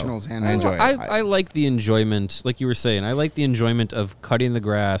enjoy it. professionals Though. handle I it. enjoy it. I like the enjoyment, like you were saying. I like the enjoyment of cutting the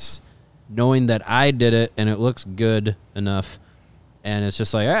grass, knowing that I did it and it looks good enough, and it's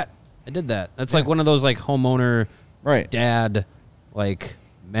just like, I did that. That's like one of those like homeowner, Right. dad, like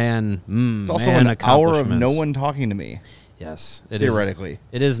man. It's also man an hour of accomplishments. no one talking to me. Yes, it is. Theoretically.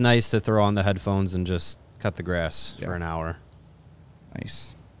 It is nice to throw on the headphones and just cut the grass for an hour.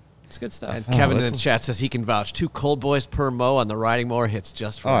 Nice. It's good stuff. And Kevin in that's- the chat says he can vouch. 2 cold boys per mow on the riding mower hits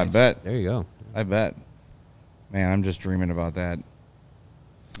just Oh, right. I bet. There you go. I bet. Man, I'm just dreaming about that.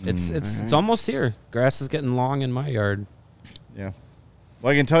 It's almost here. Grass is getting long in my yard. Yeah.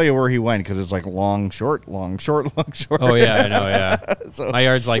 Well, I can tell you where he went because it's like long, short, long, short, long, short. Oh, yeah, I know, yeah. So- My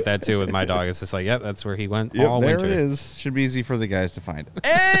yard's like that, too, with my dog. It's just like, yep, that's where he went Yep, all there winter. it is. Should be easy for the guys to find.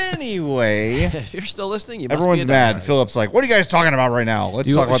 Anyway, If you're still listening, you must everyone's be a mad. diehard. Philip's like, "What are you guys talking about right now?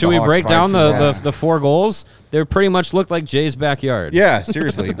 Let's talk about." Should the we Hawks break 5-2 down loss." the 4 goals? They pretty much looked like Jay's backyard. Yeah,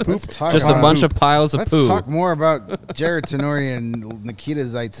 seriously. Poop. talk Just a about bunch poop. of piles of Let's poo. talk more about Jared Tenori and Nikita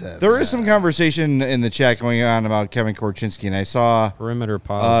Zaitsev. There is some conversation in the chat going on about Kevin Korchinski, and I saw Perimeter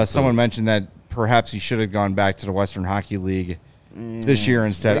piles. of someone poo. mentioned that perhaps he should have gone back to the Western Hockey League this year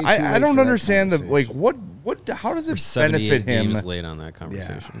instead. way too I late don't for that understand conversation. how does We're it 78 benefit him? games late on that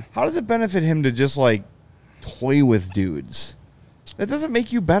conversation. How does it benefit him to just like toy with dudes? That doesn't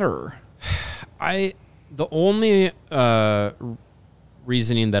make you better. The only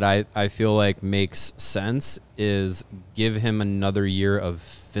reasoning that I feel like makes sense is give him another year of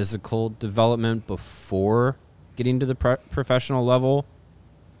physical development before getting to the professional level.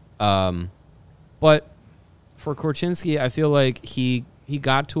 But for Korchinski, I feel like he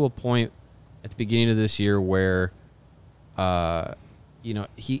got to a point at the beginning of this year where,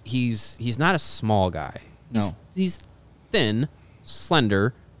 he's not a small guy. He's thin,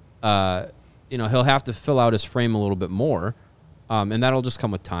 slender. He'll have to fill out his frame a little bit more, and that'll just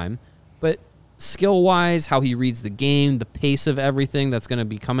come with time. But skill-wise, how he reads the game, the pace of everything that's going to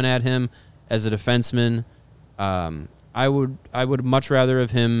be coming at him as a defenseman, I would much rather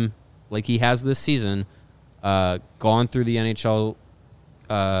have him, like he has this season, gone through the NHL,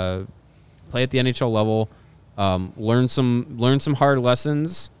 play at the NHL level, learn some hard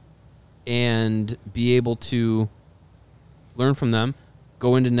lessons, and be able to learn from them.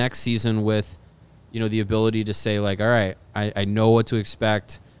 Go into next season with, the ability to say like, all right, I know what to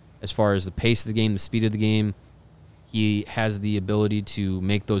expect as far as the pace of the game, the speed of the game. He has the ability to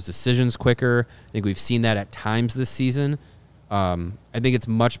make those decisions quicker. I think we've seen that at times this season. I think it's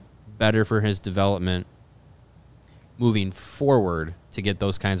much better for his development moving forward to get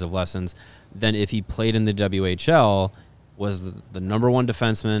those kinds of lessons than if he played in the WHL, was the number one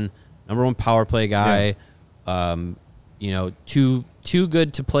defenseman, number one power play guy, too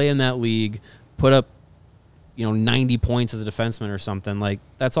good to play in that league, put up 90 points as a defenseman or something. Like,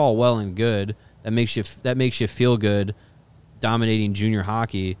 that's all well and good. That makes you feel good dominating junior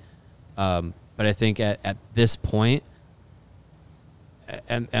hockey. But I think at this point,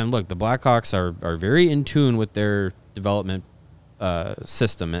 and look, the Blackhawks are very in tune with their development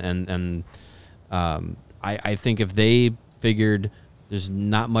system, and I think if they figured there's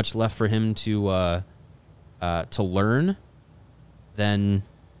not much left for him to learn, then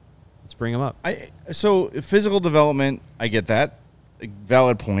let's bring him up. So physical development, I get that, a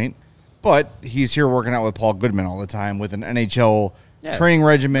valid point, but he's here working out with Paul Goodman all the time with an NHL training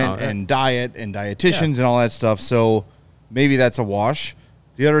regimen and diet and dietitians and all that stuff. So maybe that's a wash.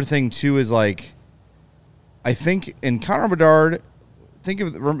 The other thing too is like, I think in Connor Bedard,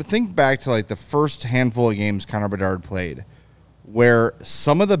 think back to like the first handful of games Connor Bedard played, where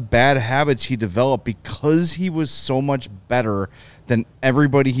some of the bad habits he developed because he was so much better than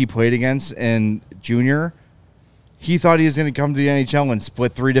everybody he played against in junior. He thought he was going to come to the NHL and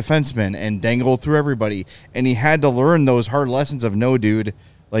split 3 defensemen and dangle through everybody. And he had to learn those hard lessons of, no, dude,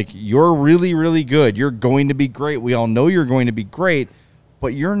 like, you're really, really good. You're going to be great. We all know you're going to be great, but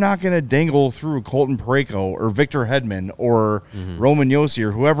you're not going to dangle through Colton Parayko or Victor Hedman or Roman Josi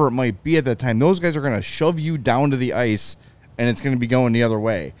or whoever it might be at that time. Those guys are going to shove you down to the ice, and it's going to be going the other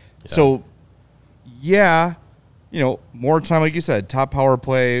way. Yeah. So, more time, like you said, top power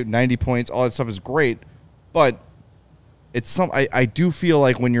play, 90 points, all that stuff is great, but it's I do feel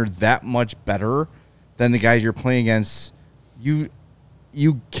like when you're that much better than the guys you're playing against, you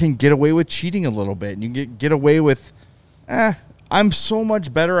can get away with cheating a little bit, and you get away with, I'm so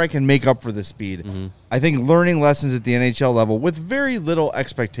much better, I can make up for the speed. I think learning lessons at the NHL level with very little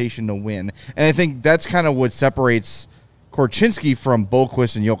expectation to win, and I think that's kind of what separates Korchinski from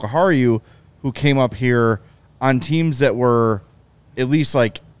Boquist and Jokiharju, who came up here on teams that were at least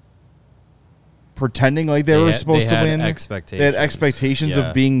like pretending like they were supposed to win. They had expectations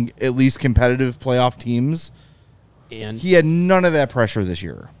of being at least competitive playoff teams. And he had none of that pressure this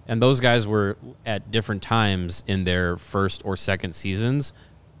year. And those guys were at different times in their first or second seasons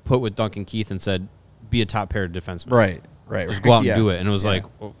put with Duncan Keith and said, be a top pair defenseman. Right. Just go out and do it. And it was like,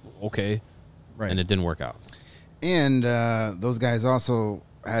 okay. Right. And it didn't work out. And those guys also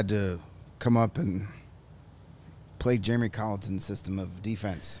had to come up and play Jeremy Colleton's system of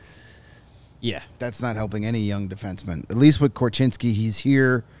defense. Yeah. That's not helping any young defenseman. At least with Korchinski, he's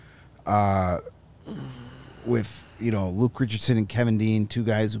here with, Luke Richardson and Kevin Dean, 2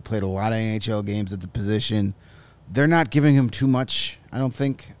 guys who played a lot of NHL games at the position. they're not giving him too much. I don't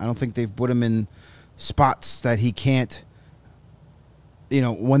think they've put him in spots that he can't.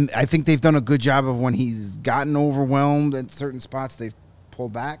 When I think they've done a good job of when he's gotten overwhelmed at certain spots, they've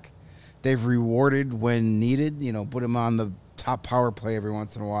pulled back. They've rewarded when needed. Put him on the top power play every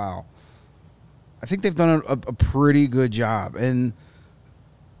once in a while. I think they've done a pretty good job. And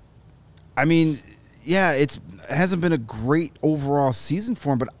I mean, yeah, it hasn't been a great overall season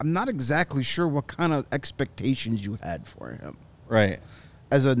for him, but I'm not exactly sure what kind of expectations you had for him. Right.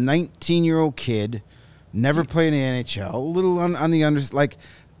 As a 19-year-old kid, never played in the NHL, a little on the under. Like,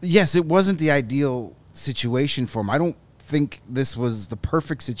 yes, it wasn't the ideal situation for him. I don't think this was the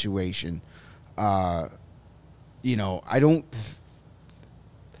perfect situation. I don't.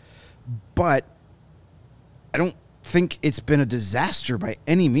 But I don't think it's been a disaster by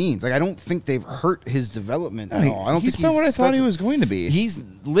any means. Like, I don't think they've hurt his development at all. I don't he's think been what I thought he was going to be. He's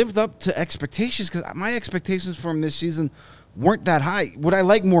lived up to expectations, because my expectations for him this season weren't that high. Would I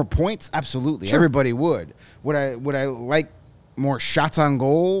like more points? Absolutely. Sure. Everybody would. Would I like more shots on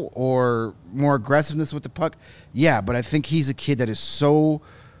goal or more aggressiveness with the puck? Yeah, but I think he's a kid that is so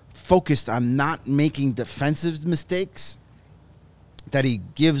focused on not making defensive mistakes that he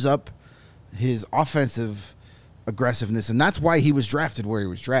gives up his offensive aggressiveness, and that's why he was drafted where he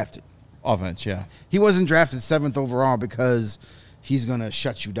was drafted. Offense, yeah. He wasn't drafted 7th overall because he's going to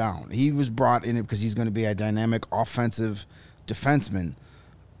shut you down. He was brought in because he's going to be a dynamic offensive defenseman,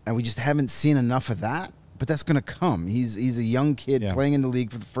 and we just haven't seen enough of that. But that's going to come. He's a young kid playing in the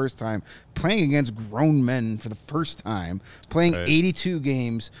league for the first time, playing against grown men for the first time, playing 82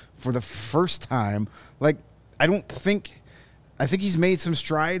 games for the first time. Like, I think he's made some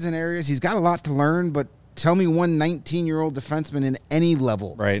strides in areas. He's got a lot to learn, but tell me one 19-year-old defenseman in any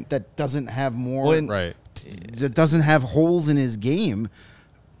level that doesn't have more, that doesn't have holes in his game.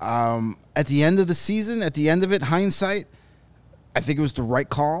 At the end of the season, at the end of it, hindsight, I think it was the right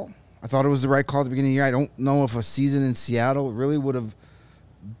call. I thought it was the right call at the beginning of the year. I don't know if a season in Seattle really would have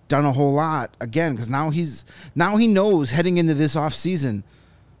done a whole lot, again, because now he knows heading into this offseason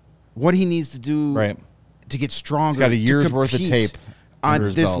what he needs to do to get stronger. He's got a year's worth of tape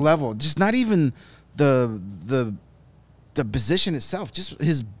on this level. Just not even the position itself, just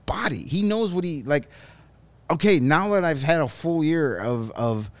his body. He knows what he like. Okay, now that I've had a full year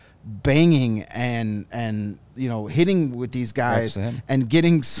of banging and hitting with these guys and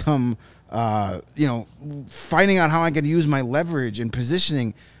getting some finding out how I can use my leverage and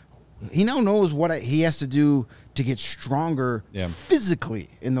positioning, he now knows what he has to do to get stronger physically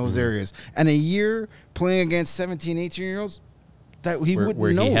in those areas. And a year playing against 17, 18-year-olds, that he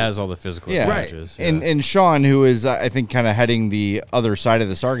wouldn't know. He has all the physical advantages. Right. And Sean, who is, I think, kind of heading the other side of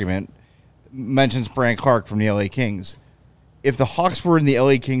this argument, mentions Brian Clark from the LA Kings. If the Hawks were in the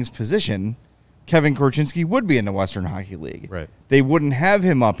LA Kings position, Kevin Korchinski would be in the Western Hockey League. Right. They wouldn't have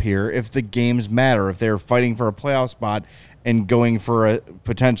him up here if the games matter, if they're fighting for a playoff spot and going for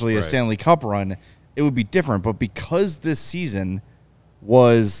potentially a Stanley Cup run. It would be different. But because this season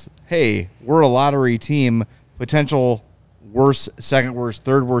was, hey, we're a lottery team, potential worst, second worst,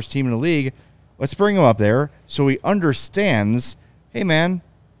 third worst team in the league, let's bring him up there so he understands, hey, man,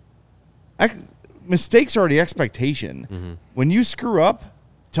 mistakes are the expectation. Mm-hmm. When you screw up,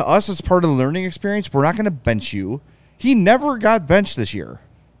 to us as part of the learning experience, we're not going to bench you. He never got benched this year.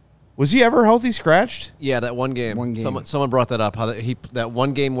 Was he ever healthy scratched? Yeah, that one game. Someone brought that up. How that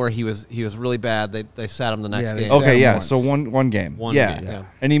one game where he was really bad. They sat him the next game. Okay, yeah. So one game. One game.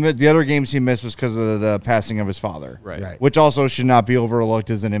 And the other games he missed was because of the passing of his father. Right. Which also should not be overlooked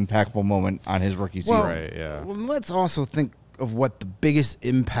as an impactful moment on his rookie season. Well, let's also think of what the biggest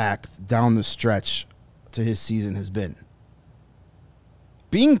impact down the stretch to his season has been.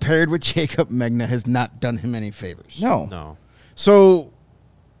 Being paired with Jacob Megna has not done him any favors. No. So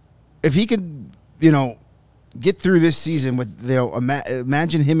if he could, get through this season with,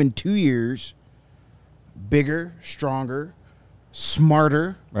 imagine him in 2 years, bigger, stronger,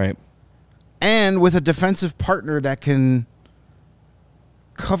 smarter, right, and with a defensive partner that can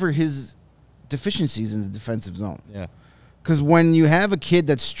cover his deficiencies in the defensive zone. Yeah. Because when you have a kid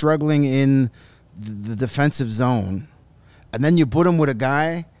that's struggling in the defensive zone, and then you put him with a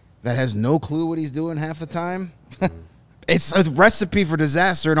guy that has no clue what he's doing half the time, it's a recipe for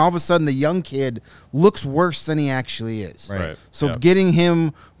disaster. And all of a sudden, the young kid looks worse than he actually is. Right. So getting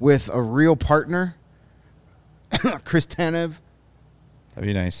him with a real partner, Chris Tanev, that'd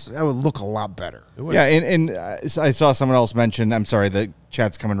be nice. That would look a lot better. Yeah, and I saw someone else mention, I'm sorry, the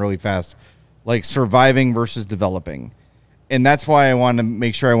chat's coming really fast, like surviving versus developing. And that's why I wanted to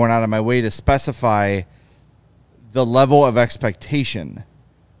make sure I went out of my way to specify the level of expectation,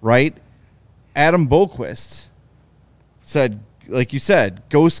 right? Adam Boquist said, like you said,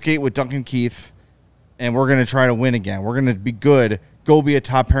 go skate with Duncan Keith, and we're going to try to win again. We're going to be good. Go be a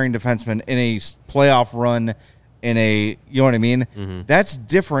top pairing defenseman in a playoff run, in a, you know what I mean? Mm-hmm. That's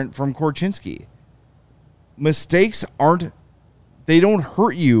different from Korchinski. Mistakes they don't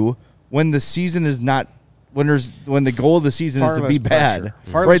hurt you when the season is not, when the goal of the season is to be bad.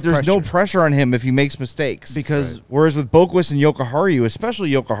 Right? There's no pressure on him if he makes mistakes. Whereas with Boquist and Jokiharju,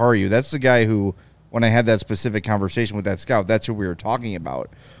 especially Jokiharju, that's the guy who, when I had that specific conversation with that scout, that's who we were talking about,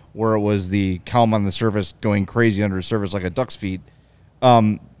 where it was the calm on the surface going crazy under the surface like a duck's feet.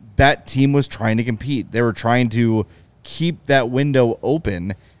 That team was trying to compete. They were trying to keep that window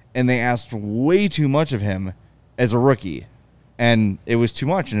open, and they asked way too much of him as a rookie. And it was too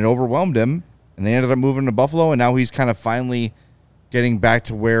much, and it overwhelmed him, and they ended up moving to Buffalo, and now he's kind of finally getting back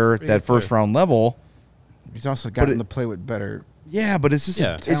to where that first-round level. He's also gotten to play with better. Yeah, but it's just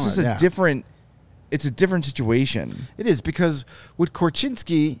a different. It's a different situation. It is, because with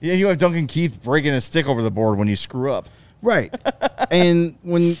Korchinski... Yeah, you have Duncan Keith breaking a stick over the board when you screw up. Right. And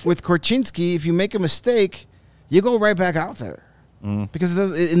with Korchinski, if you make a mistake, you go right back out there. Because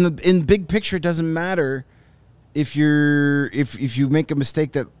in big picture, it doesn't matter if you make a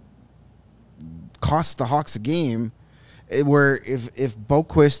mistake that costs the Hawks a game, where if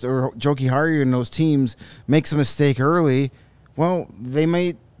Boquist or Jokiharju and those teams makes a mistake early, well, they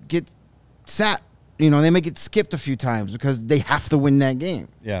might get sat. You know, they may get skipped a few times because they have to win that game.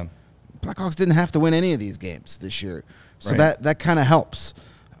 Yeah. Blackhawks didn't have to win any of these games this year. So that kind of helps.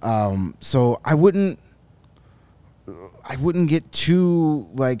 So I wouldn't get too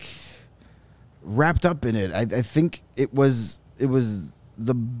wrapped up in it. I think it was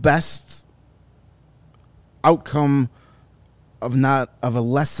the best outcome of a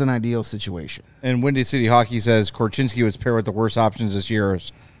less than ideal situation. And Windy City Hockey says Korchinski was paired with the worst options this year.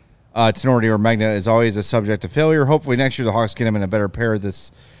 Tenorti or Magna is always a subject to failure. Hopefully next year the Hawks get him in a better pair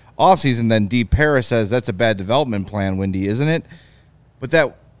this offseason. Then D. Paris says that's a bad development plan, Windy, isn't it? But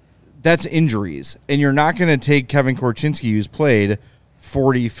that's injuries. And you're not going to take Kevin Korchinski, who's played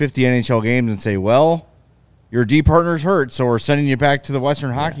 40, 50 NHL games, and say, well, your D partner's hurt, so we're sending you back to the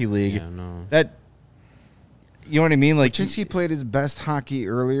Western Hockey League. Yeah, no. You know what I mean? Like, Korchinski played his best hockey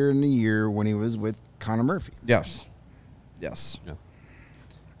earlier in the year when he was with Connor Murphy. Yes. Yeah.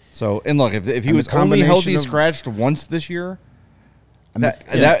 So, and look, if he was only healthy scratched once this year,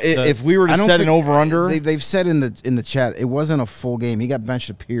 if we were to set an over-under... They've said in the chat, it wasn't a full game. He got benched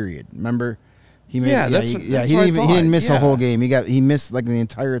a period. Remember? He didn't miss a whole game. He missed the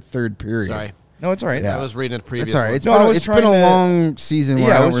entire third period. Sorry. No, it's all right. Yeah. I was reading a previous It's all right. It's been a long season.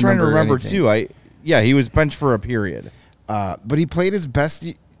 Yeah, I was trying to remember too. He was benched for a period. But he played his best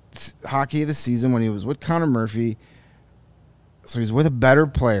hockey of the season when he was with Connor Murphy. So he's with a better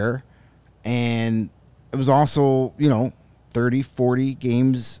player. And it was also, 30, 40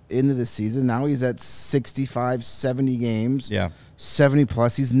 games into the season. Now he's at 65, 70 games. Yeah. 70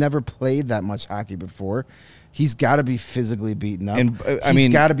 plus. He's never played that much hockey before. He's got to be physically beaten up. And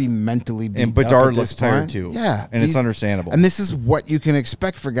he's got to be mentally beaten up. And Bedard looks tired too. Yeah. And it's understandable. And this is what you can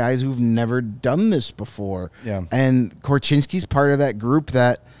expect for guys who've never done this before. Yeah. And Korchinski's part of that group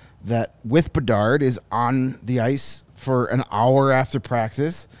that with Bedard is on the ice for an hour after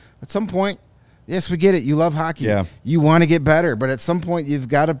practice. At some point, yes, we get it. You love hockey. Yeah. You want to get better. But at some point, you've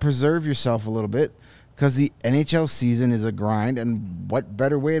got to preserve yourself a little bit because the NHL season is a grind. And what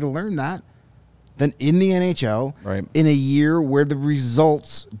better way to learn that than in the NHL in a year where the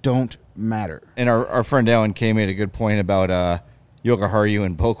results don't matter? And our friend Alan Kay made a good point about Jokiharju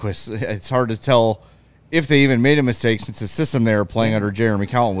and Boquist. It's hard to tell if they even made a mistake since the system they were playing under Jeremy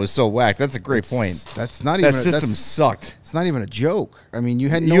Collin was so whacked. That's a great point. That's not even that system sucked. It's not even a joke. I mean, you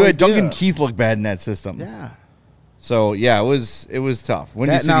had Duncan Keith look bad in that system. Yeah. So it was tough.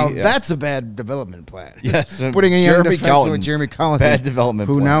 That's a bad development plan. Yes, putting a young defenseman with Jeremy Collin, bad development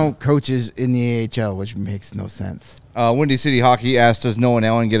who plan. Now coaches in the AHL, which makes no sense. Windy City Hockey asked, does Noah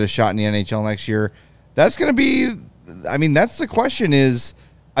Allen get a shot in the NHL next year? That's going to be. I mean, that's the question. Is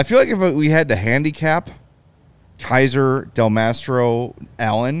I feel like if we had to handicap, Kaiser, Del Mastro,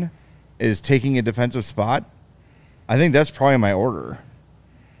 Allen is taking a defensive spot, I think that's probably my order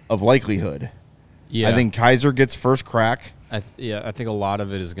of likelihood. Yeah. I think Kaiser gets first crack. I think a lot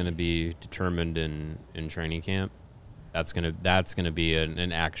of it is going to be determined in training camp. That's gonna be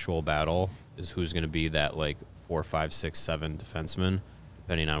an actual battle. Is who's going to be that 4, 5, 6, 7 defenseman,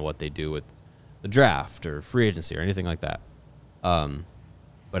 depending on what they do with the draft or free agency or anything like that.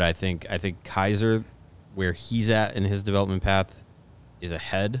 But I think Kaiser, where he's at in his development path, is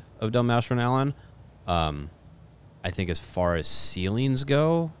ahead of Del Mastro and Allen. I think as far as ceilings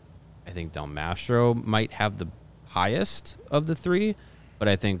go, I think Del Mastro might have the highest of the three, but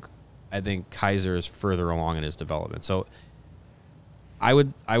I think Kaiser is further along in his development. So I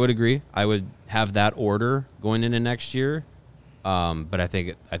would agree. I would have that order going into next year, but I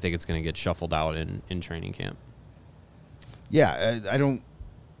think it's going to get shuffled out in training camp. Yeah, I don't.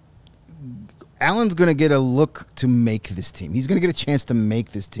 Allen's going to get a look to make this team. He's going to get a chance to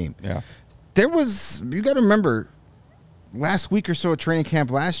make this team. Yeah. You got to remember, last week or so at training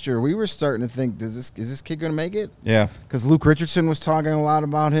camp last year, we were starting to think, is this kid going to make it? Yeah. Because Luke Richardson was talking a lot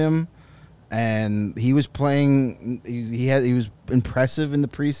about him, and he was playing. He was impressive in the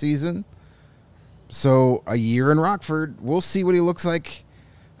preseason. So a year in Rockford, we'll see what he looks like.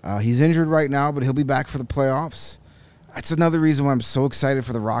 He's injured right now, but he'll be back for the playoffs. That's another reason why I'm so excited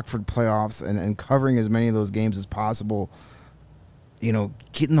for the Rockford playoffs and covering as many of those games as possible. You know,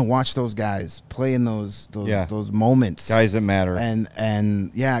 getting to watch those guys play in those moments, Guys that matter.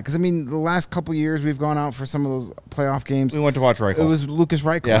 And yeah, because I mean, the last couple years we've gone out for some of those playoff games. We went to watch Reichel. It was Lucas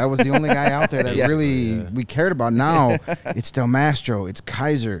Reichel. Yeah. That was the only guy out there that we cared about. Now it's Del Mastro, it's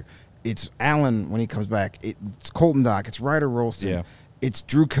Kaiser, it's Allen when he comes back, it's Colton Dock, it's Ryder Rolston, it's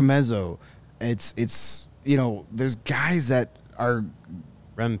Drew Camezzo, it's you know, there's guys that are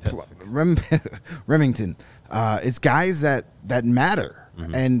Remington. It's guys that matter,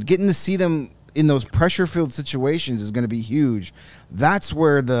 and getting to see them in those pressure-filled situations is going to be huge. That's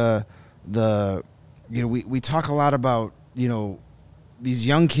where we talk a lot about, you know, these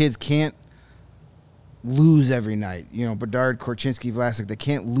young kids can't lose every night. You know, Bedard, Korchinski, Vlasic, they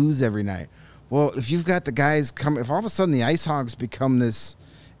can't lose every night. Well, if you've got the guys if all of a sudden the Ice Hogs become this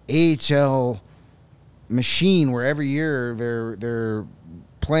AHL machine where every year they're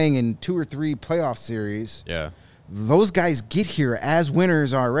playing in 2 or 3 playoff series. Yeah. Those guys get here as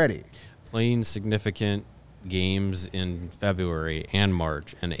winners already. Playing significant games in February and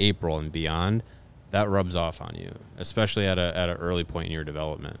March and April and beyond, that rubs off on you, especially at an early point in your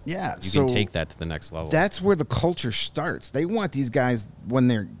development. Yeah. You can take that to the next level. That's where the culture starts. They want these guys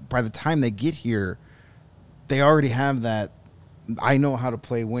by the time they get here, they already have that I know how to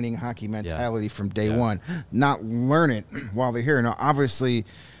play winning hockey mentality from day one, not learn it while they're here. Now, obviously,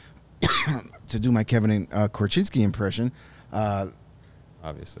 to do my Kevin Korchinski impression,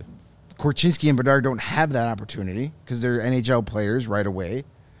 obviously, Korchinski and Bedard don't have that opportunity because they're NHL players right away.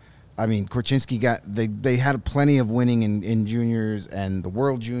 I mean, Korchinski they had plenty of winning in juniors and the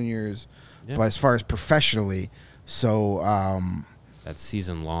World Juniors, but as far as professionally, so that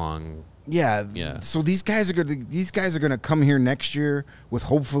season long. Yeah. So these guys are gonna come here next year with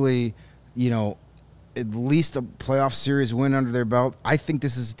hopefully, you know, at least a playoff series win under their belt. I think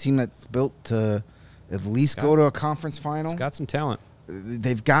this is a team that's built to at least go to a conference final. It's got some talent.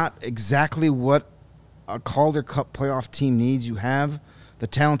 They've got exactly what a Calder Cup playoff team needs. You have the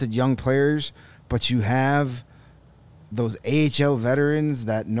talented young players, but you have those AHL veterans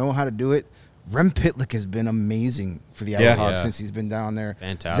that know how to do it. Rem Pitlick has been amazing for the Ice Hogs since he's been down there.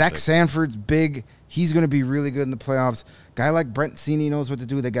 Fantastic. Zach Sanford's big. He's going to be really good in the playoffs. Guy like Brent Cini knows what to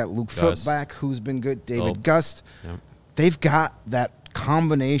do. They got Luke Foote back, who's been good. David Gust. Yep. They've got that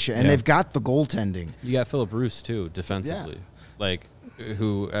combination, and they've got the goaltending. You got Philip Roos, too, defensively. Like,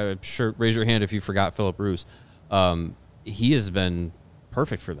 who, sure, raise your hand if you forgot Philip Roos. He has been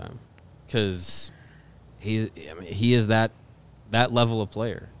perfect for them because he is that level of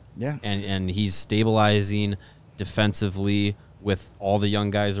player. Yeah. And he's stabilizing defensively with all the young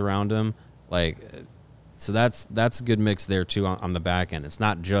guys around him. Like, so that's a good mix there too on the back end. It's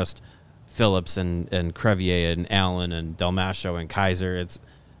not just Phillips and Crevier and Allen and Del Mastro and Kaiser. It's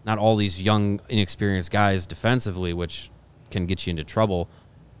not all these young, inexperienced guys defensively, which can get you into trouble.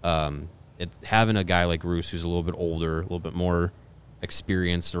 It's having a guy like Roos who's a little bit older, a little bit more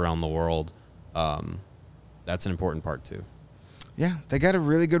experienced around the world. That's an important part too. Yeah, they got a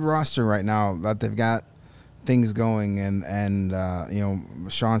really good roster right now that they've got things going, and you know,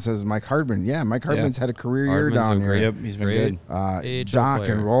 Sean says Mike Hardman. Yeah, Mike Hardman's had a career year down here. Yep, he's been good. Doc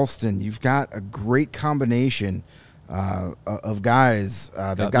and Ralston, you've got a great combination of guys.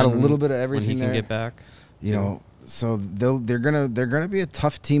 They've got a little bit of everything when he there. Can get back, you know, so they're gonna be a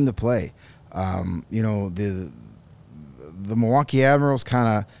tough team to play. You know, the Milwaukee Admirals they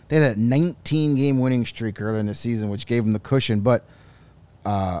had that 19-game winning streak earlier in the season, which gave them the cushion. But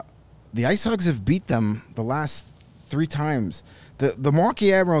the Ice Hogs have beat them the last 3 times. The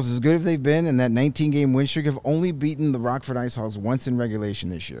Milwaukee Admirals, as good as they've been in that 19-game win streak, have only beaten the Rockford Ice Hogs once in regulation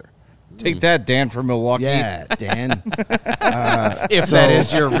this year. Take that, Dan from Milwaukee. Yeah, Dan. If that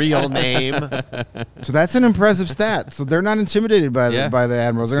is your real name. So that's an impressive stat. So they're not intimidated by the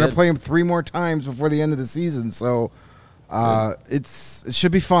Admirals. They're going to Good. play them 3 more times before the end of the season. So It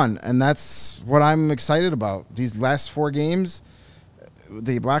should be fun, and that's what I'm excited about. These last 4 games,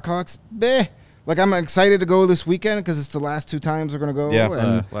 the Blackhawks, like I'm excited to go this weekend because it's the last 2 times we're going to go. Yeah.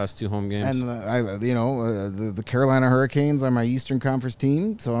 And, Last 2 home games. and the Carolina Hurricanes are my Eastern Conference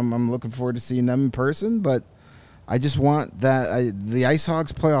team, so I'm looking forward to seeing them in person. But I just want the Ice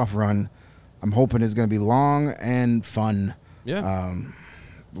Hogs playoff run, I'm hoping is going to be long and fun. Yeah.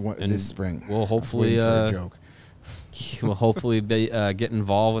 This spring. We'll hopefully for a joke. we'll hopefully get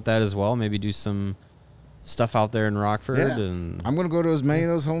involved with that as well. Maybe do some stuff out there in Rockford. Yeah. And I'm going to go to as many of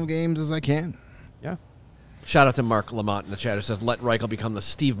those home games as I can. yeah. Shout out to Mark Lamont in the chat who says, let Reichel become the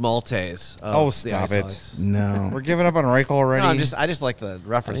Steve Maltese. Stop it. No. We're giving up on Reichel already. No, I just like the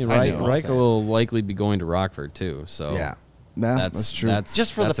reference. I mean, to Steve Maltese. Reichel will likely be going to Rockford too. So Yeah. That's true.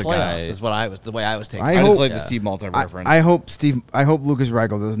 Just for the a playoffs guy- is the way I was taking I it. I hope- just like yeah. the Steve Malta reference. I hope Lucas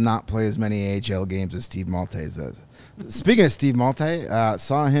Reichel does not play as many AHL games as Steve Maltese does. Speaking of Steve Maltese,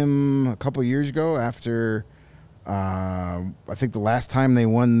 saw him a couple years ago after I think the last time the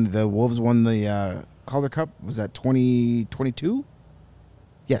Wolves won the Calder Cup was that 2022.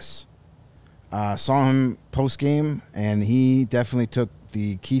 Yes, saw him post game, and he definitely took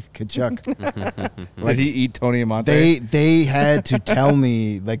the Keith Kachuk. Did he eat Tony Amonte? They had to tell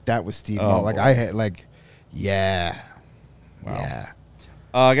me like that was Steve. Oh, Like boy. I had like, yeah, Wow. yeah.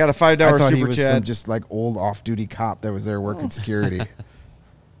 I got a $5 I thought super he was chat. some just like old off-duty cop that was there working security.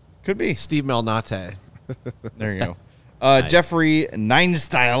 Could be. Steve Malnate. There you go. Nice. Jeffrey Nine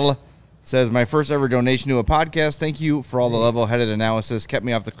Style says, my first ever donation to a podcast. Thank you for all the level-headed analysis. Kept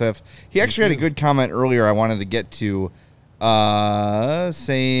me off the cliff. He actually had a good comment earlier I wanted to get to,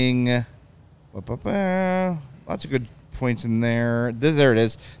 saying, lots of good points in there. There it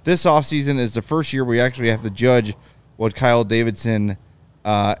is. This offseason is the first year we actually have to judge what Kyle Davidson,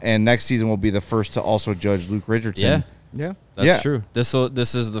 and next season will be the first to also judge Luke Richardson. Yeah, Yeah. that's Yeah. true. This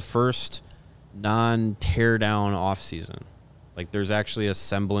is the first non-tear down off season. Like there's actually a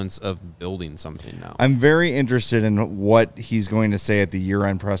semblance of building something now. I'm very interested in what he's going to say at the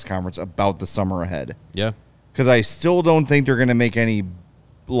year-end press conference about the summer ahead. Yeah. Because I still don't think they're going to make any,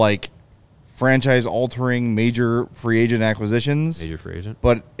 like, franchise-altering major free agent acquisitions. Major free agent.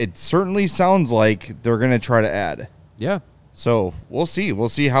 But it certainly sounds like they're going to try to add. Yeah. So we'll see. We'll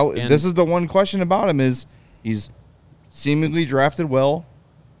see how. And- this is the one question about him is he's seemingly drafted well.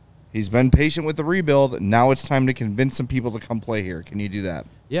 He's been patient with the rebuild. Now it's time to convince some people to come play here. Can you do that?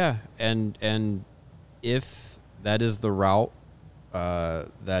 Yeah, and if that is the route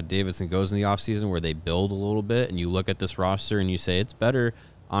that Davidson goes in the offseason where they build a little bit and you look at this roster and you say it's better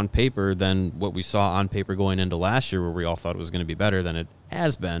on paper than what we saw on paper going into last year where we all thought it was going to be better than it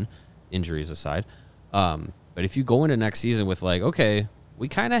has been, injuries aside. But if you go into next season with like, okay, we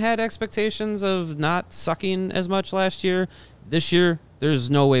kind of had expectations of not sucking as much last year. This year, there's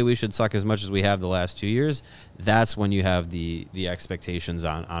no way we should suck as much as we have the last 2 years. That's when you have the expectations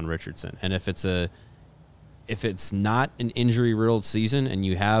on Richardson. And if it's not an injury-riddled season and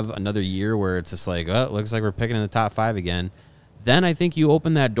you have another year where it's just like, oh, it looks like we're picking in the top 5 again, then I think you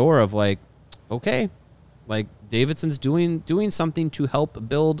open that door of like, okay, like Davidson's doing something to help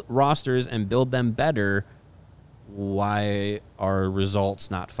build rosters and build them better. Why are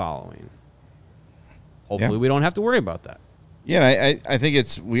results not following? Hopefully we don't have to worry about that. Yeah, and I think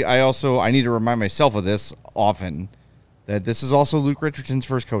I need to remind myself of this often, that this is also Luke Richardson's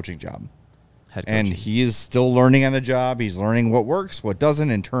first coaching job. Head And coaching. he is still learning on the job. He's learning what works, what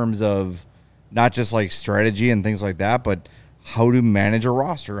doesn't, in terms of not just like strategy and things like that, but how to manage a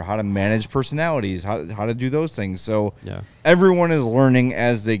roster, how to manage personalities, how to do those things. So Yeah. everyone is learning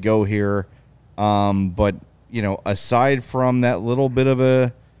as they go here. But, you know, aside from that little bit of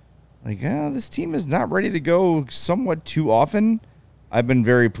a, like, this team is not ready to go somewhat too often, I've been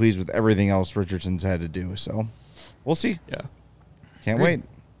very pleased with everything else Richardson's had to do. So we'll see. Yeah. Can't wait.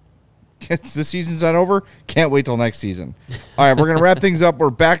 The season's not over. Can't wait till next season. All right, we're going to wrap things up. We're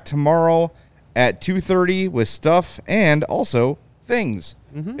back tomorrow at 2:30 with stuff and also things.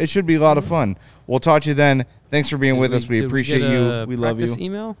 It should be a lot of fun. We'll talk to you then. Thanks for being with us. We appreciate you. We love you.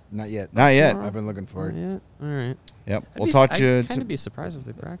 Email? Not yet. Not yet. I've been looking for it. Yeah. All right. Yep. We'll talk to you I'd kind of be surprised if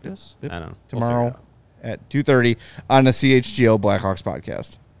they practice. Yep. I don't know. tomorrow at 2:30 on the CHGO Blackhawks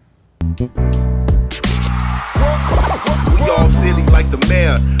podcast. We all silly like the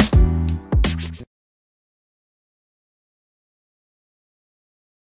mayor.